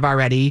about kind of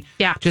already.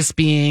 Yeah. Just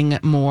being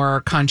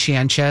more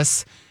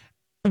conscientious.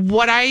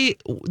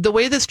 The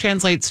way this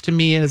translates to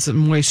me is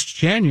moist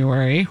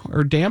January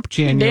or damp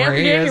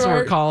January, as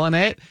we're calling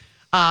it,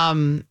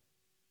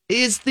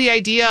 is the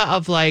idea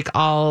of like,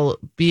 I'll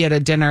be at a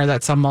dinner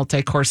that's a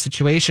multi-course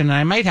situation and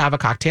I might have a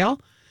cocktail,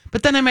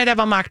 but then I might have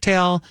a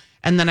mocktail,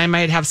 and then I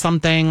might have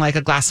something like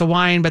a glass of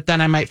wine, but then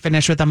I might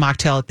finish with a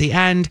mocktail at the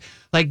end.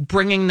 Like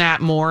bringing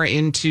that more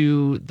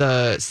into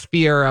the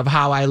sphere of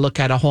how I look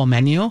at a whole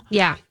menu.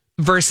 Yeah.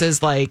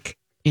 Versus like,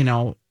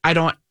 I'm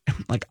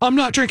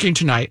not drinking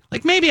tonight.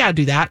 Like maybe I'd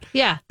do that.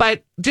 Yeah.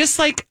 But just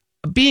like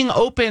being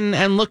open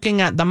and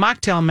looking at the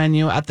mocktail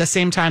menu at the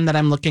same time that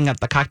I'm looking at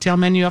the cocktail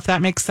menu, if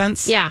that makes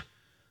sense. Yeah.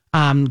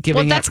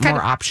 Giving it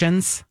more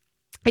options.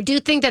 I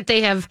do think that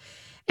they have...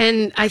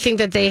 And I think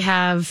that they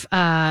have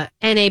NA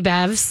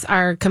Bevs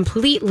are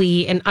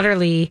completely and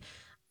utterly,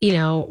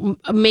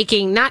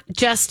 making not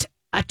just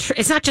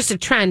it's not just a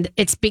trend.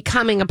 It's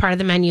becoming a part of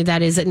the menu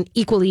that is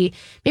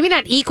maybe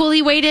not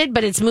equally weighted,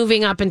 but it's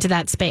moving up into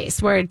that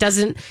space where it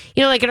doesn't,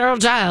 like at Earl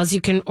Giles,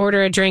 you can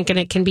order a drink and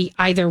it can be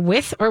either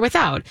with or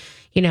without.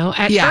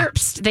 At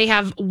Herbst, they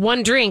have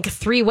one drink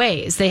 3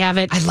 ways. They have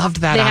it. I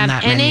loved that they on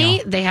have that NA,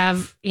 menu. they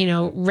have,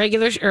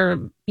 regular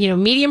or,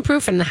 medium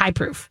proof and the high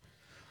proof.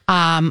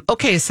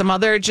 Okay, some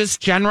other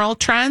just general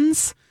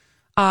trends.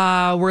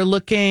 We're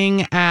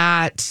looking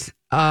at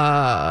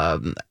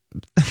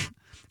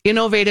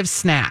innovative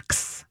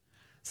snacks.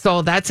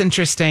 So that's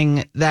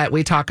interesting that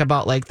we talk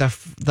about like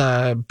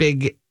the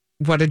big,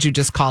 what did you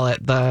just call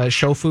it? The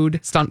show food,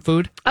 stunt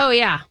food? Oh,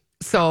 yeah.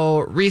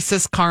 So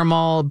Reese's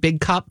Caramel Big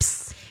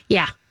Cups.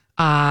 Yeah.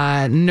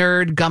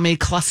 Nerd gummy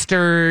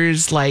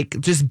clusters, like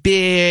just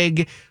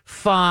big,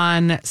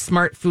 fun,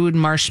 smart food,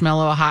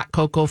 marshmallow, hot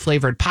cocoa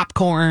flavored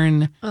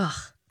popcorn. Ugh.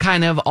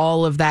 Kind of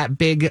all of that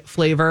big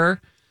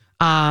flavor.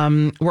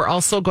 We're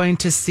also going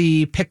to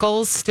see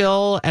pickles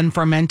still and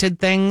fermented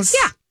things.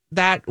 Yeah.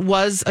 That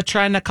was a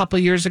trend a couple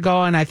years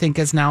ago, and I think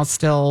is now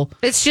still.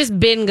 It's just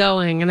been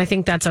going, and I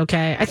think that's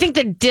okay. I think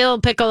the dill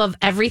pickle of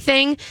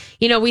everything,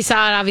 we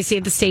saw it obviously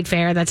at the State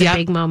Fair. That's a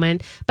big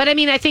moment. But I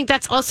mean, I think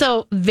that's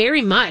also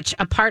very much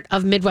a part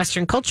of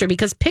Midwestern culture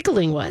because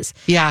pickling was.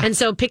 Yeah. And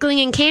so pickling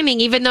and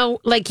canning, even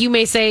though like you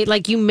may say,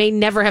 like you may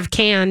never have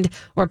canned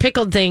or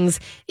pickled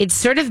things, it's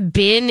sort of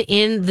been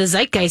in the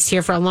zeitgeist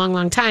here for a long,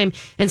 long time.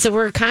 And so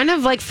we're kind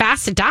of like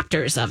fast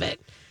adopters of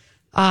it.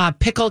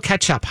 Pickle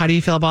ketchup. How do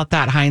you feel about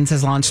that? Heinz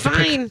has launched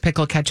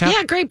pickle ketchup.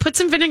 Yeah, great. Put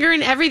some vinegar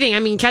in everything. I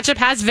mean, ketchup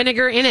has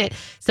vinegar in it.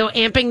 So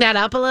amping that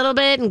up a little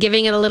bit and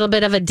giving it a little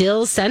bit of a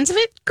dill sense of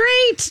it,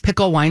 great.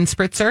 Pickle wine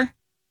spritzer.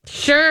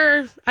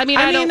 Sure. I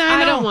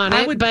don't want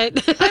it,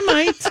 but I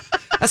might.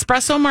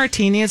 Espresso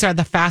martinis are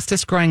the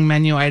fastest growing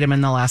menu item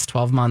in the last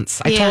 12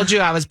 months. I told you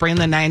I was bringing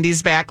the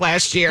 90s back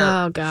last year.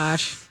 Oh,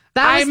 gosh.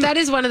 That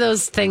is one of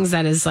those things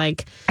that is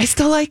like... I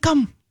still like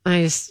them.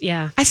 I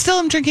still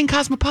am drinking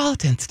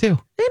Cosmopolitans too.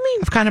 I mean,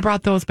 I've kind of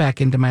brought those back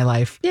into my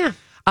life. Yeah.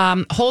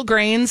 Whole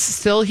grains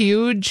still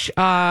huge.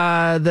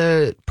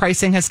 The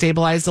pricing has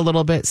stabilized a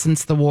little bit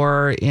since the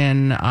war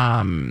in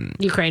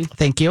Ukraine.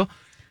 Thank you.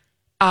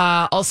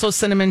 Also,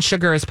 cinnamon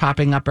sugar is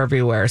popping up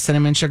everywhere.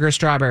 Cinnamon sugar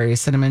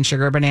strawberries, cinnamon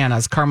sugar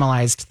bananas,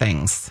 caramelized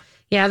things.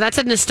 Yeah, that's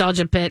a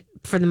nostalgia bit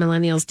for the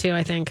millennials too,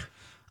 I think.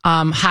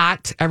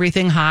 Hot,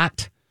 everything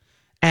hot,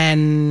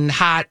 and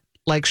hot.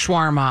 Like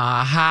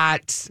shawarma,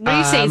 hot. What are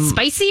you saying?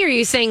 Spicy, or are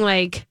you saying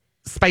like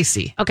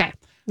spicy? Okay,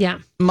 yeah.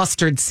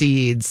 Mustard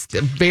seeds,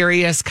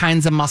 various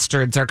kinds of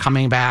mustards are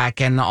coming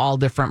back, and all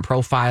different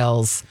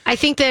profiles. I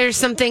think there's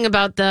something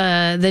about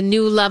the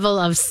new level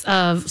of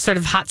sort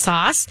of hot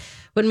sauce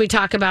when we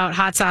talk about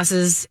hot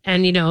sauces,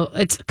 and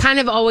it's kind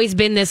of always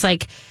been this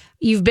like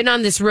you've been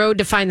on this road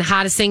to find the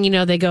hottest thing.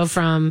 They go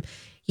from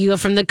You go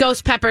from the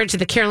ghost pepper to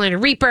the Carolina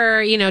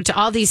Reaper, to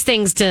all these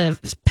things to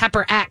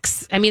Pepper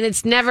X. I mean,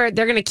 they're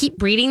going to keep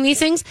breeding these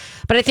things.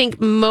 But I think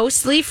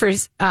mostly for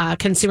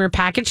consumer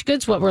packaged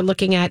goods, what we're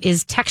looking at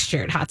is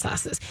textured hot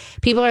sauces.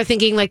 People are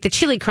thinking like the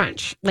chili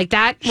crunch, like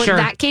that, when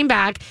that came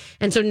back.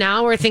 And so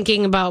now we're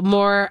thinking about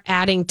more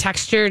adding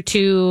texture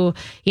to,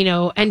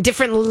 and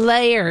different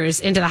layers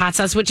into the hot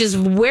sauce, which is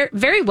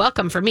very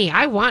welcome for me.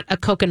 I want a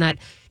coconut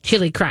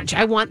chili crunch.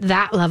 I want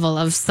that level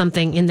of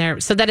something in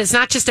there so that it's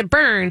not just a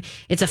burn,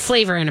 it's a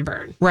flavor and a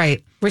burn.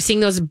 Right. We're seeing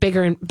those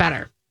bigger and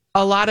better.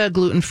 A lot of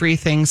gluten-free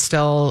things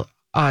still,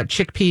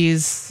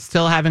 chickpeas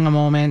still having a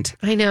moment.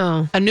 I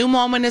know. A new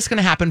moment is going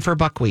to happen for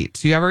buckwheat.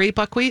 Do you ever eat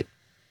buckwheat?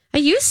 I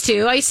used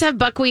to. I used to have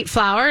buckwheat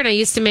flour and I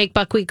used to make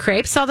buckwheat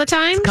crepes all the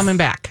time. It's coming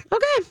back.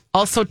 Okay.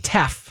 Also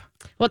teff.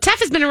 Well, teff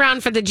has been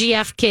around for the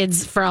GF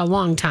kids for a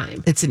long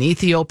time. It's an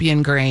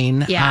Ethiopian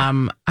grain. Yeah.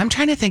 I'm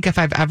trying to think if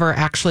I've ever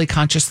actually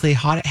consciously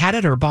had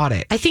it or bought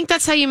it. I think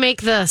that's how you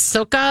make the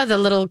soka,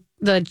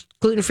 the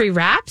gluten-free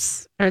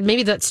wraps, or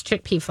maybe that's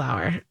chickpea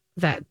flour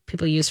that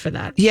people use for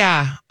that.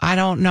 Yeah, I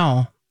don't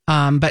know.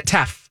 But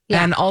teff.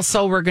 Yeah. And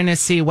also we're going to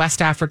see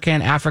West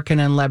African, and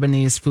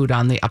Lebanese food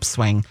on the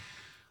upswing.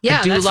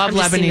 Yeah, I do love I'm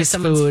just seeing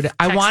Lebanese food.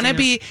 I want to texting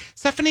be,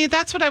 Stephanie,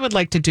 that's what I would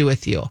like to do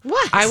with you.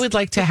 What? I would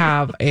like to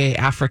have a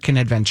African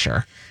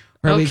adventure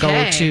where we go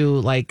Okay.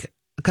 to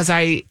because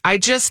I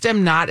just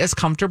am not as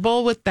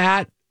comfortable with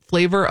that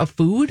flavor of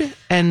food.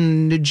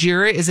 And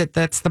Nigeria,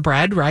 that's the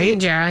bread, right?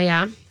 Injera,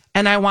 yeah.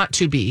 And I want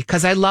to be,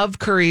 because I love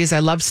curries. I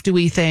love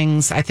stewy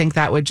things. I think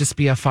that would just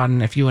be a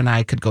fun if you and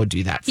I could go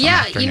do that. Yeah,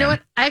 afternoon. you know what?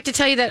 I have to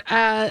tell you that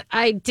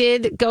I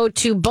did go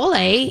to Bole,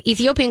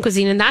 Ethiopian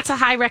cuisine, and that's a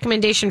high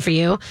recommendation for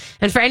you.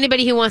 And for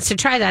anybody who wants to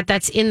try that,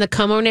 that's in the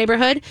Como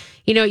neighborhood.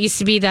 It used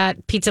to be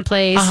that pizza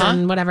place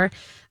and whatever.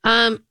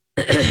 And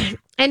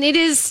it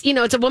is,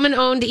 it's a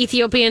woman-owned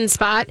Ethiopian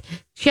spot.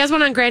 She has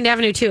one on Grand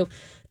Avenue, too.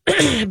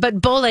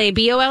 But Bole,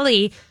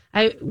 B-O-L-E,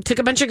 I took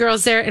a bunch of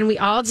girls there and we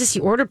all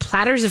you order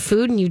platters of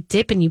food and you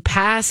dip and you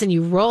pass and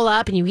you roll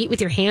up and you eat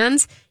with your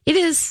hands. It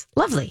is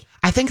lovely.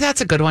 I think that's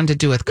a good one to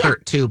do with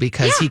Kurt too,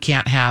 because he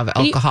can't have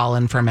alcohol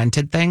and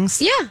fermented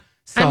things. Yeah.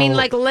 So, I mean,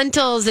 like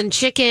lentils and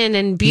chicken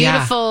and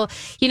beautiful,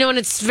 and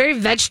it's very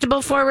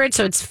vegetable forward.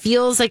 So it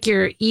feels like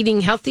you're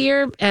eating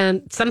healthier,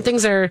 and some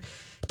things are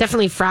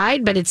definitely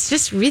fried, but it's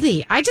just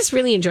I just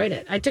really enjoyed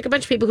it. I took a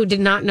bunch of people who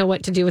did not know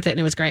what to do with it and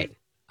it was great.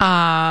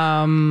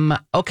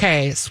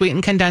 Okay.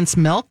 Sweetened condensed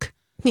milk.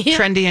 Yeah.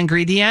 Trendy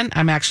ingredient.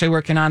 I'm actually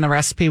working on a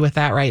recipe with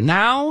that right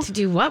now. To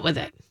do what with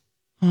it?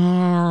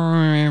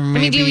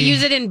 I do you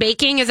use it in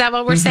baking? Is that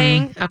what we're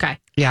saying? Okay.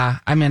 Yeah.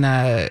 I'm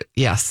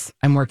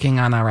working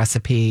on a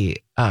recipe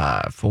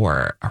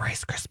for a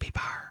Rice Krispie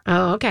bar.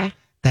 Oh, okay.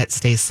 That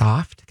stays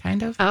soft,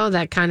 kind of. Oh,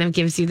 that kind of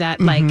gives you that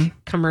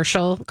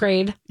commercial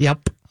grade.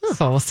 Yep.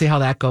 So we'll see how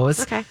that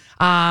goes. Okay.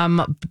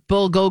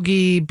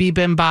 Bulgogi,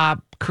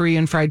 bibimbap,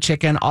 Korean fried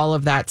chicken, all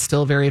of that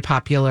still very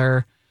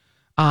popular.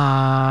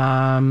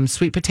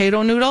 Sweet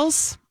potato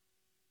noodles.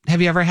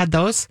 Have you ever had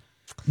those?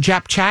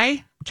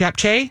 Japchae?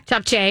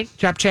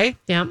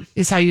 Yeah.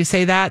 Is how you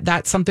say that.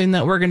 That's something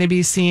that we're going to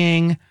be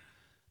seeing.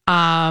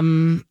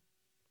 Mushroom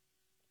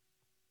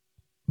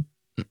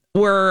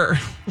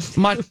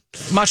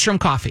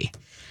coffee.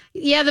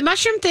 Yeah, the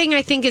mushroom thing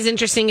I think is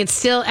interesting. It's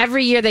still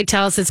every year they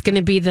tell us it's going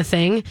to be the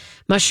thing.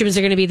 Mushrooms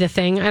are going to be the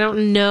thing. I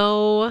don't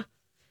know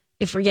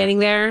if we're getting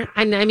there.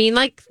 I mean,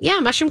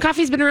 mushroom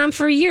coffee's been around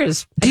for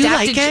years. Do you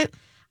like it?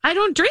 I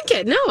don't drink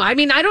it. No, I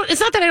mean, I don't. It's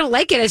not that I don't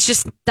like it. It's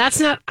just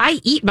I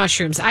eat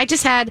mushrooms. I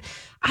just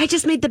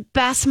made the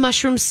best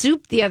mushroom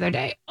soup the other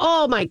day.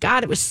 Oh my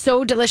God, it was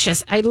so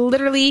delicious. I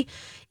literally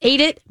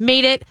ate it,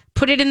 made it,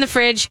 put it in the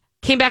fridge,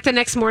 came back the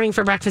next morning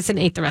for breakfast and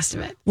ate the rest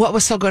of it. What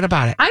was so good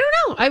about it? I don't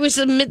know. I was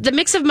the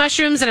mix of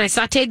mushrooms and I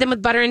sauteed them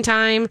with butter and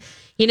thyme,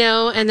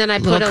 and then I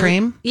put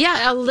cream?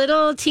 Yeah, a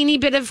little teeny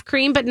bit of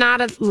cream, but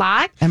not a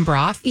lot. And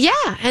broth? Yeah.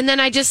 And then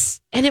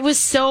and it was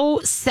so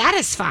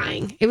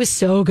satisfying. It was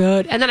so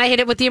good. And then I hit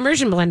it with the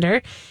immersion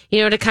blender,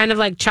 to kind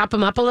of chop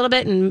them up a little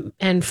bit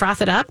and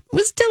froth it up. It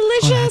was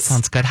delicious. Oh, that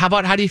sounds good.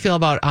 How do you feel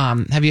about,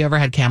 have you ever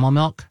had camel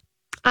milk?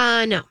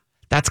 No.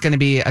 That's going to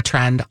be a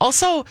trend.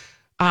 Also,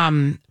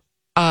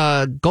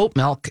 goat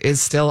milk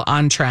is still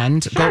on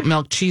trend. Sure. Goat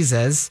milk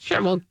cheeses.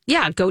 Sure. Well,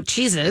 yeah, goat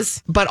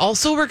cheeses. But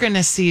also we're going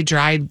to see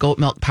dried goat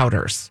milk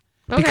powders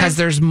because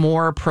there's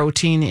more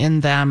protein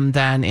in them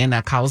than in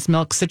a cow's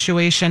milk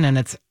situation. And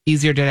it's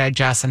easier to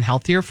digest and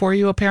healthier for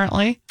you,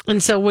 apparently.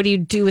 And so what do you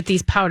do with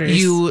these powders?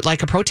 You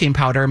like a protein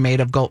powder made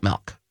of goat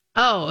milk.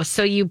 Oh,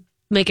 so you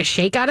make a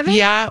shake out of it?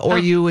 Yeah. Or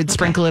you would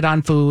sprinkle it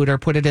on food or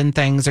put it in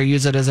things or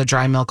use it as a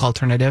dry milk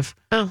alternative.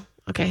 Oh,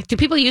 okay. Do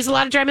people use a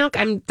lot of dry milk?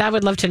 I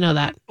would love to know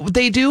that.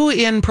 They do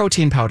in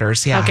protein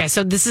powders, yeah. Okay,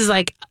 so this is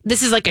like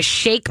a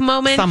shake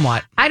moment.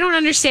 Somewhat. I don't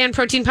understand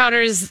protein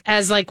powders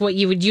as what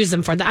you would use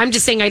them for. I'm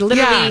just saying I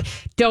literally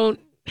don't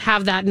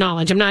have that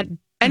knowledge. I'm not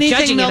Anything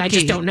judging milky. it. I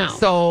just don't know.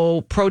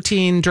 So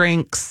protein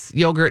drinks,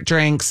 yogurt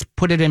drinks,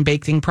 put it in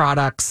baking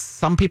products.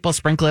 Some people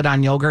sprinkle it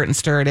on yogurt and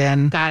stir it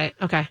in. Got it.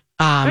 Okay.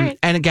 All right.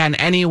 And again,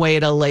 any way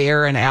to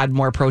layer and add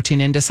more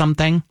protein into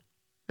something.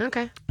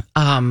 Okay.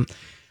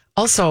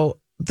 Also,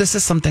 this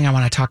is something I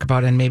want to talk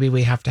about, and maybe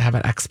we have to have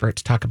an expert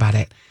to talk about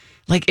it.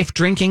 Like if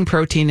drinking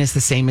protein is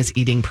the same as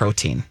eating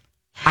protein.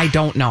 I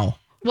don't know.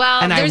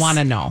 Well, and I want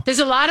to know. There's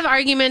a lot of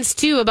arguments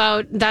too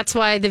about that's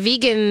why the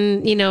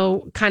vegan,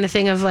 kind of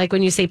thing of like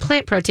when you say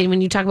plant protein,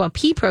 when you talk about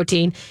pea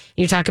protein,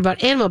 you talk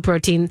about animal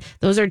protein,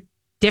 those are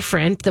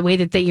different, the way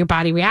that your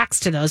body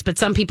reacts to those. But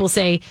some people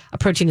say a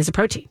protein is a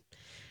protein.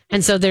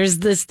 And so there's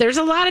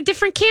a lot of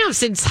different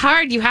camps. It's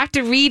hard. You have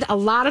to read a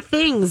lot of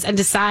things and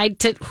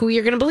decide who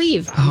you're going to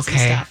believe. On some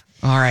stuff.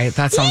 All right.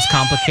 That sounds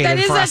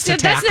complicated for us to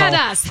tackle. That's not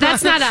us.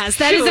 That's not us.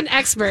 That is an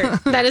expert.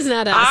 That is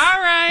not us. All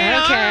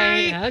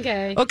right.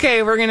 Okay.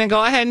 Okay. We're going to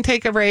go ahead and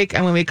take a break.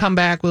 And when we come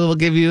back, we will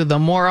give you the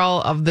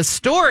moral of the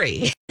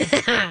story.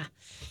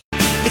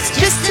 It's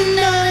just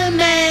another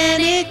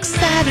manic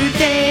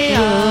Saturday.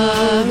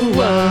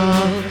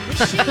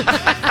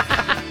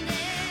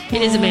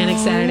 It is a manic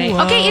Saturday.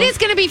 Okay, it is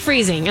going to be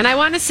freezing, and I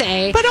want to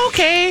say, but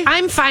okay,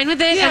 I'm fine with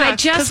it, Yeah, and I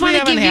just 'cause want we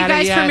to give haven't you had it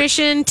guys yet.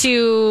 permission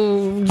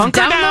to Hunker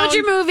download down.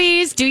 your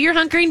movies, do your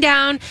hunkering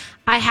down.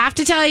 I have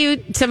to tell you,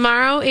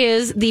 tomorrow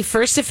is the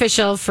first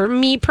official, for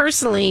me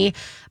personally,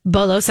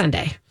 Bolo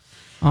Sunday.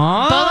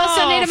 Oh, Bolo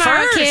Sunday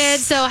tomorrow, first.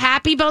 kids. So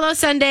happy Bolo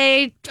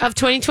Sunday of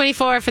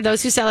 2024 for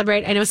those who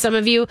celebrate. I know some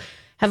of you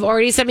have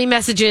already sent me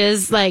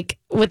messages like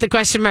with the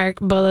question mark,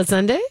 Bolo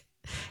Sunday.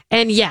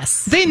 And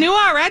yes. They knew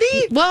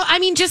already? Well, I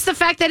mean, just the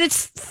fact that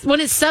it's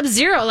when it's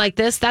sub-zero like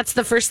this, that's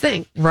the first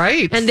thing.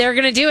 Right. And they're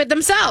going to do it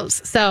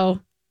themselves. So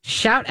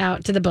shout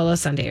out to the Bolo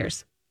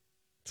Sundayers.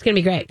 It's going to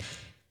be great.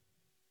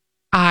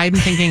 I'm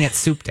thinking it's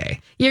soup day.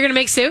 You're going to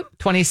make soup?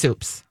 20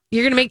 soups.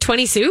 You're going to make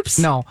 20 soups?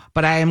 No,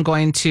 but I am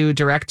going to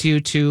direct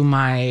you to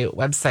my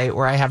website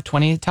where I have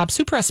 20 top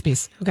soup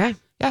recipes. Okay.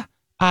 Yeah.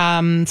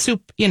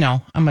 Soup,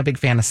 I'm a big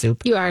fan of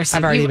soup. You are a soup.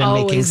 I've already You've been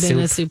making always been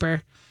soup. a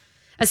super.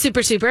 A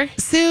super.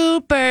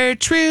 Super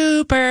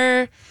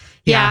trooper.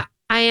 Yeah,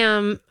 I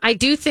am. I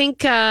do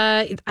think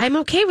I'm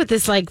okay with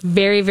this, like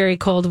very, very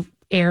cold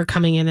air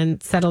coming in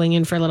and settling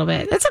in for a little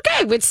bit. It's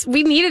okay.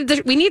 We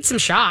need some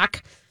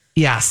shock.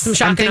 Yes. Some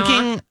shock and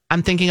awe.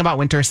 I'm thinking about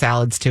winter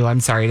salads too.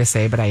 I'm sorry to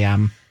say, but I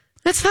am.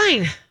 That's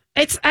fine.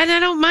 And I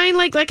don't mind.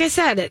 Like I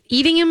said,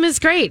 eating them is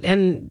great.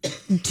 And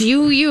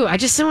do you? I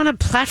just don't want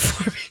to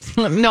platform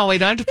it. No, we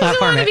don't have to I just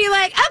platform want to it. be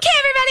like, okay,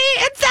 everybody,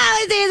 it's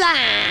salad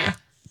season.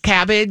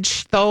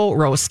 Cabbage, though,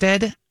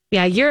 roasted.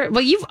 Yeah,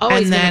 you've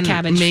always and been then a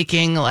cabbage.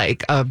 making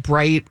like a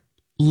bright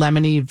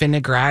lemony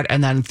vinaigrette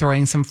and then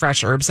throwing some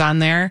fresh herbs on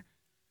there.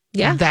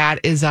 Yeah.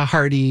 That is a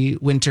hearty,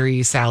 wintry,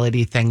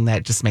 salady thing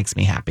that just makes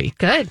me happy.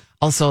 Good.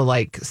 Also,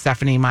 like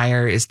Stephanie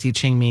Meyer is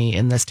teaching me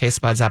in this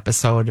Taste Buds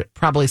episode,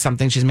 probably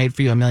something she's made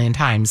for you a million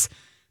times,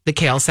 the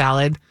kale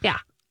salad. Yeah.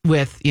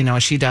 With,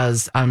 she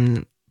does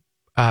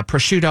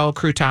prosciutto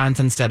croutons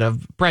instead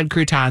of bread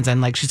croutons.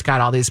 And like she's got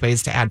all these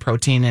ways to add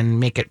protein and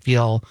make it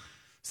feel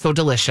so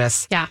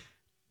delicious. Yeah.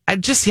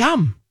 Just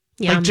yum.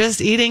 Like just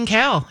eating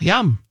kale.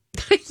 Yum.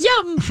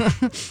 Yum.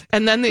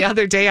 And then the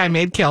other day I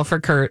made kale for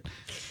Kurt.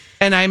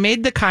 And I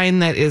made the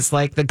kind that is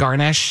like the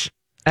garnish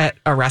at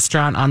a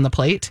restaurant on the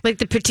plate. Like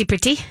the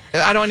pretty.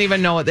 I don't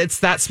even know. It's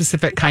that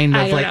specific kind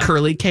I of don't like know.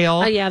 curly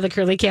kale. Yeah, the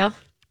curly kale.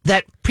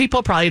 That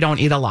people probably don't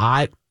eat a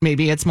lot.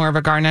 Maybe it's more of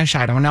a garnish.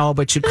 I don't know.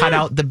 But you cut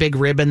out the big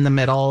rib in the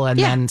middle and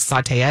then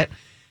saute it.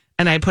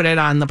 And I put it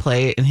on the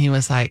plate and he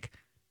was like,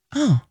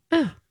 oh.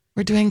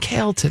 We're doing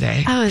kale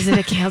today. Oh, is it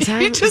a kale time?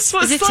 He just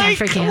was is it time like,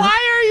 for kale? why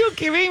are you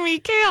giving me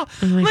kale?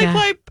 Oh my like, God.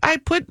 well, I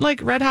put like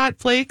red hot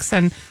flakes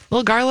and a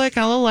little garlic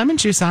and a little lemon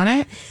juice on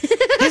it.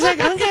 He's like,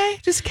 okay,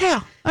 just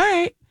kale. All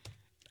right.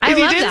 I And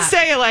he love didn't that.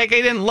 say like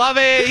he didn't love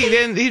it.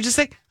 He just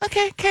like,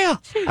 okay, kale.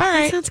 All That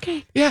right. sounds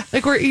great. Yeah,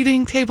 like we're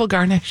eating table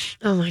garnish.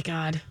 Oh my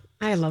God.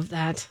 I love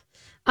that.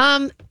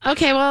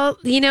 Okay, well,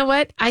 you know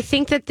what? I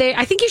think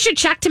you should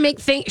check to make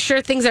sure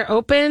things are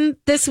open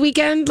this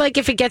weekend. Like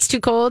if it gets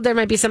too cold, there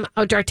might be some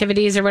outdoor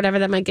activities or whatever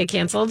that might get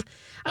canceled.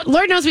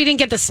 Lord knows we didn't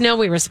get the snow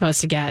we were supposed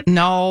to get.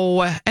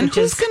 No. And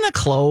who's going to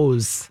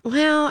close?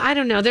 Well, I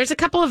don't know. There's a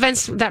couple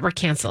events that were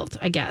canceled,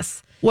 I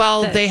guess.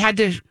 Well, they had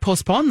to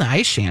postpone the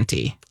ice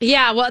shanty.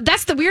 Yeah, well,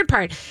 that's the weird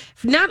part.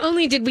 Not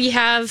only did we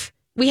have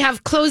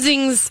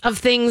closings of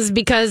things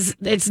because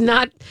it's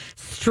not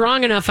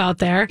strong enough out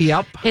there.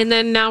 Yep. And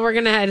then now we're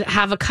going to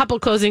have a couple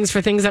closings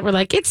for things that were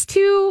like, it's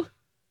too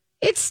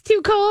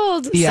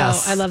cold.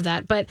 Yes. So I love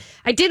that. But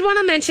I did want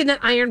to mention that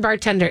Iron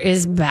Bartender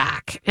is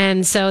back.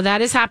 And so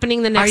that is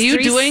happening the next Are you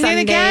 3 doing Sundays.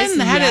 it again?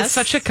 That is Yes.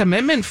 such a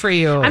commitment for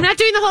you. I'm not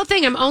doing the whole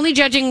thing. I'm only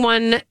judging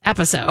one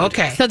episode.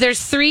 Okay. So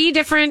there's 3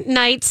 different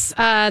nights,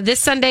 this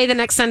Sunday, the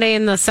next Sunday,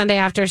 and the Sunday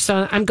after.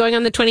 So I'm going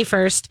on the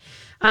 21st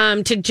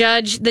to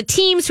judge the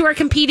teams who are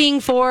competing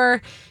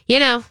for,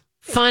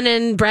 fun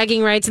and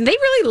bragging rights. And they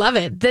really love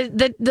it.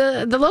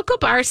 The local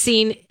bar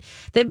scene,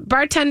 the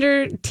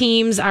bartender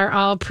teams are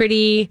all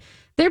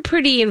they're they're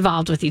pretty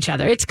involved with each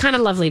other. It's kind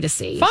of lovely to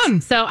see.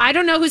 Fun. So I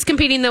don't know who's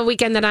competing the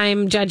weekend that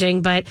I'm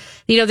judging, but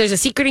there's a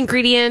secret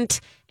ingredient,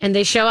 and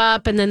they show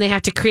up, and then they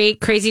have to create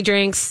crazy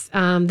drinks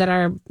that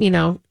are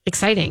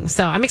exciting.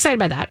 So I'm excited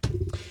by that.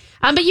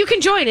 But you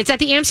can join. It's at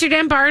the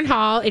Amsterdam Bar and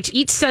Hall. It's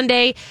each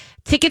Sunday.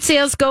 Ticket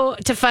sales go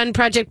to fund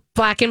Project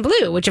Black and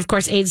Blue, which of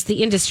course aids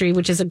the industry,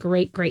 which is a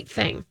great, great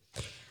thing.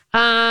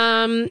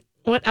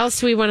 What else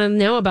do we want to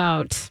know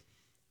about?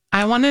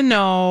 I want to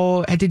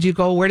know,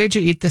 where did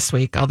you eat this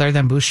week other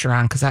than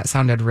Boucheron? Because that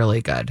sounded really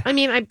good. I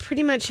mean, I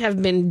pretty much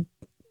have been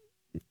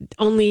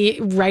only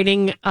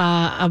writing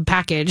a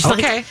package,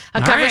 okay. like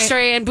a cover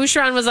story, and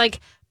Boucheron was like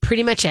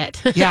pretty much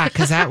it. Yeah,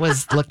 because that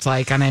looked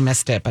like, and I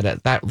missed it,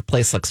 but that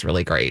place looks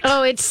really great.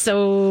 Oh, it's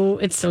so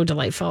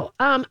delightful.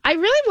 I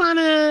really want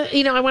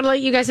to, I want to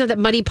let you guys know that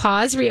Muddy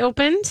Paws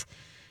reopened.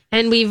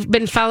 And we've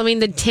been following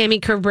the Tammy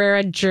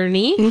Cabrera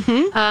journey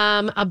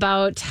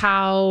about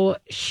how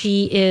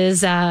she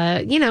is,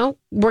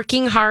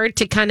 working hard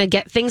to kind of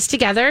get things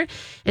together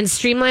and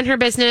streamline her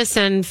business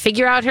and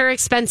figure out her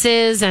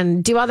expenses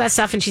and do all that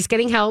stuff. And she's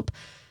getting help,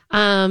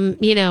 from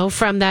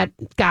that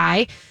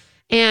guy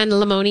and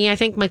Lamoni, I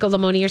think Michael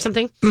Lamoni or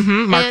something.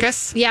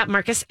 Marcus.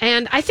 Marcus.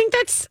 And I think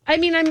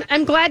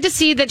I'm glad to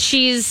see that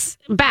she's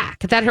back,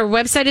 that her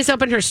website is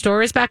open, her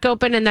store is back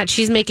open, and that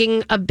she's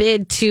making a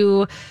bid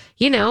to,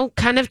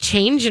 kind of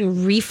change and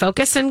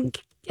refocus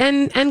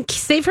and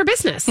save her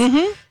business.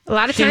 A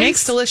lot of times. She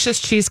makes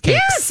delicious cheesecakes.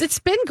 Yes, it's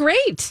been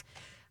great.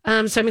 So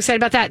I'm excited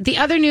about that. The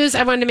other news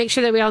I wanted to make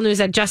sure that we all knew is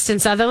that Justin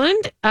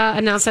Sutherland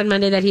announced on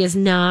Monday that he is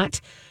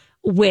not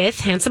with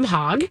Handsome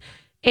Hog.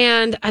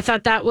 And I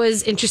thought that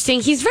was interesting.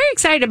 He's very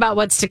excited about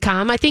what's to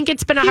come. I think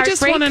it's been a heartbreak. He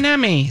just won an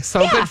Emmy,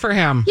 so good for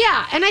him.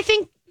 Yeah, and I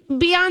think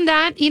beyond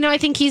that, I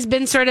think he's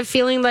been sort of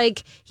feeling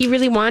like he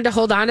really wanted to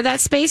hold on to that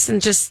space,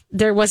 and just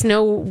there was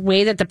no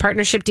way that the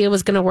partnership deal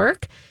was going to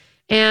work.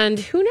 And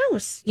who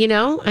knows?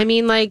 I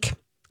mean,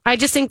 I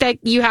just think that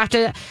you have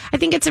to. I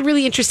think it's a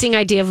really interesting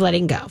idea of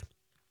letting go.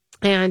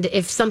 And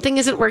if something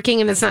isn't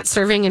working and it's not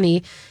serving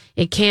any.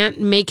 It can't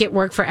make it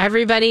work for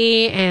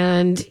everybody,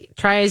 and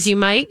try as you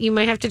might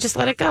have to just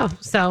let it go.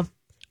 So,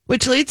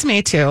 which leads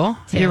me to,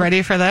 you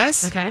ready for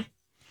this? Okay.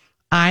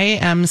 I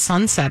am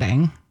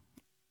sunsetting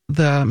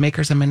the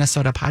Makers of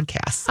Minnesota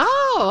podcast.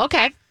 Oh,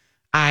 okay.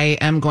 I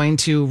am going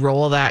to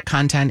roll that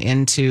content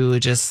into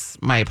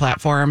just my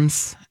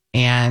platforms,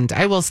 and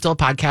I will still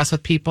podcast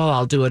with people.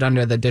 I'll do it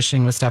under the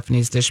Dishing with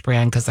Stephanie's Dish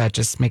brand because that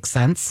just makes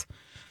sense.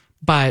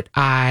 But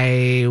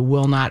I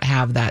will not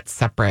have that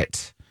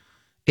separate.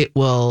 It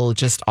will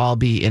just all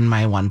be in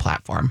my one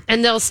platform.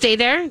 And they'll stay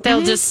there?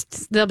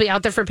 They'll be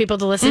out there for people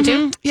to listen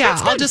to? Yeah,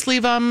 I'll just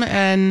leave them.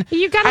 And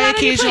I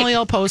occasionally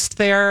will post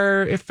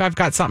there if I've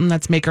got something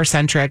that's maker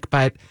centric,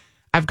 but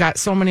I've got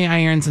so many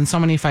irons and so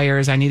many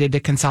fires. I needed to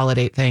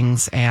consolidate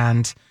things.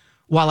 And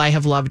while I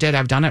have loved it,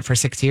 I've done it for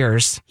 6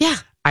 years. Yeah.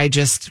 I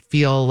just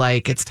feel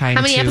like it's time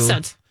to. How many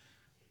episodes?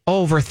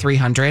 Over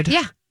 300.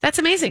 Yeah. That's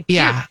amazing.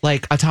 Yeah,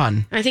 like a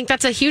ton. I think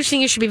that's a huge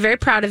thing. You should be very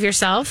proud of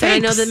yourself. Thanks.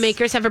 And I know the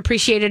makers have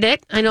appreciated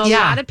it. I know a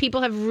lot of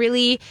people have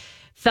really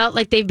felt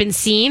like they've been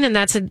seen, and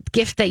that's a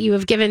gift that you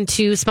have given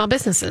to small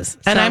businesses.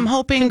 And I'm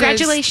hoping...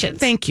 Congratulations.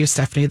 Thank you,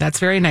 Stephanie. That's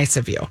very nice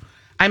of you.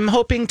 I'm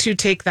hoping to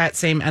take that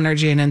same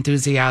energy and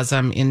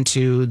enthusiasm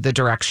into the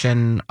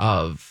direction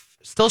of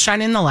still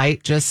shining the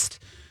light, just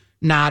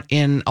not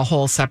in a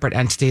whole separate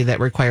entity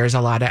that requires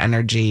a lot of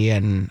energy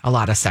and a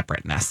lot of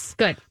separateness.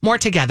 Good. More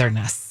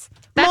togetherness.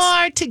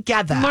 More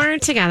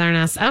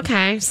togetherness.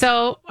 Okay. So,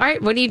 all right.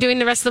 What are you doing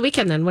the rest of the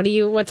weekend then?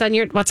 What's on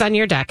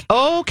your deck?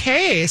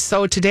 Okay.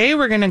 So today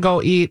we're going to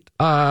go eat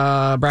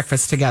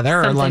breakfast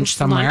together or lunch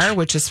somewhere,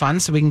 which is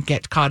fun. So we can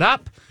get caught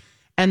up.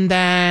 And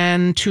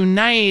then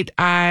tonight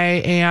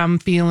I am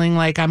feeling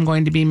like I'm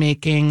going to be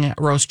making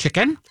roast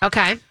chicken.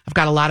 Okay. I've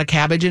got a lot of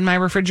cabbage in my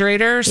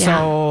refrigerator.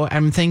 So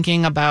I'm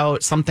thinking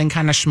about something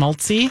kind of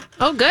schmaltzy.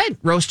 Oh, good.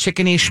 Roast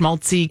chickeny,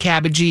 schmaltzy,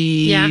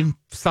 cabbagey. Yeah.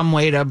 Some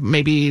way to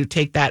maybe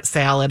take that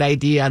salad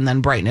idea and then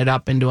brighten it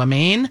up into a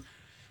main.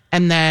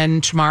 And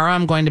then tomorrow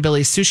I'm going to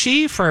Billy's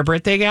Sushi for a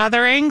birthday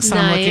gathering. So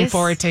I'm looking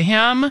forward to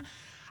him.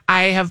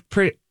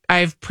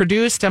 I've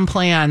produced and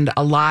planned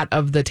a lot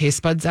of the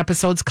Taste Buds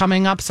episodes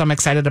coming up. So I'm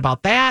excited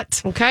about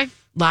that. Okay.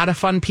 A lot of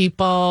fun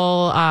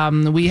people.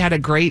 We had a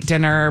great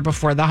dinner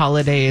before the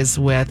holidays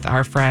with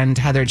our friend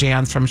Heather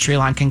Jans from Sri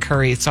Lankan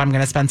Curry. So I'm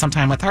going to spend some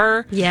time with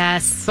her.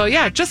 Yes. So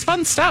yeah, just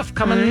fun stuff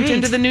coming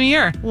into the new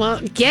year.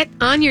 Well, get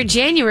on your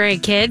January,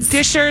 kids.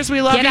 Dishers,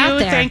 we love Get you. out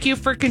there. Thank you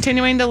for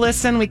continuing to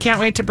listen. We can't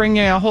wait to bring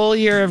you a whole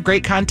year of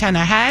great content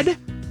ahead.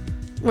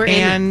 We're in.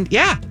 And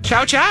yeah,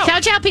 ciao, ciao.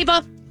 Ciao, ciao,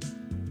 people.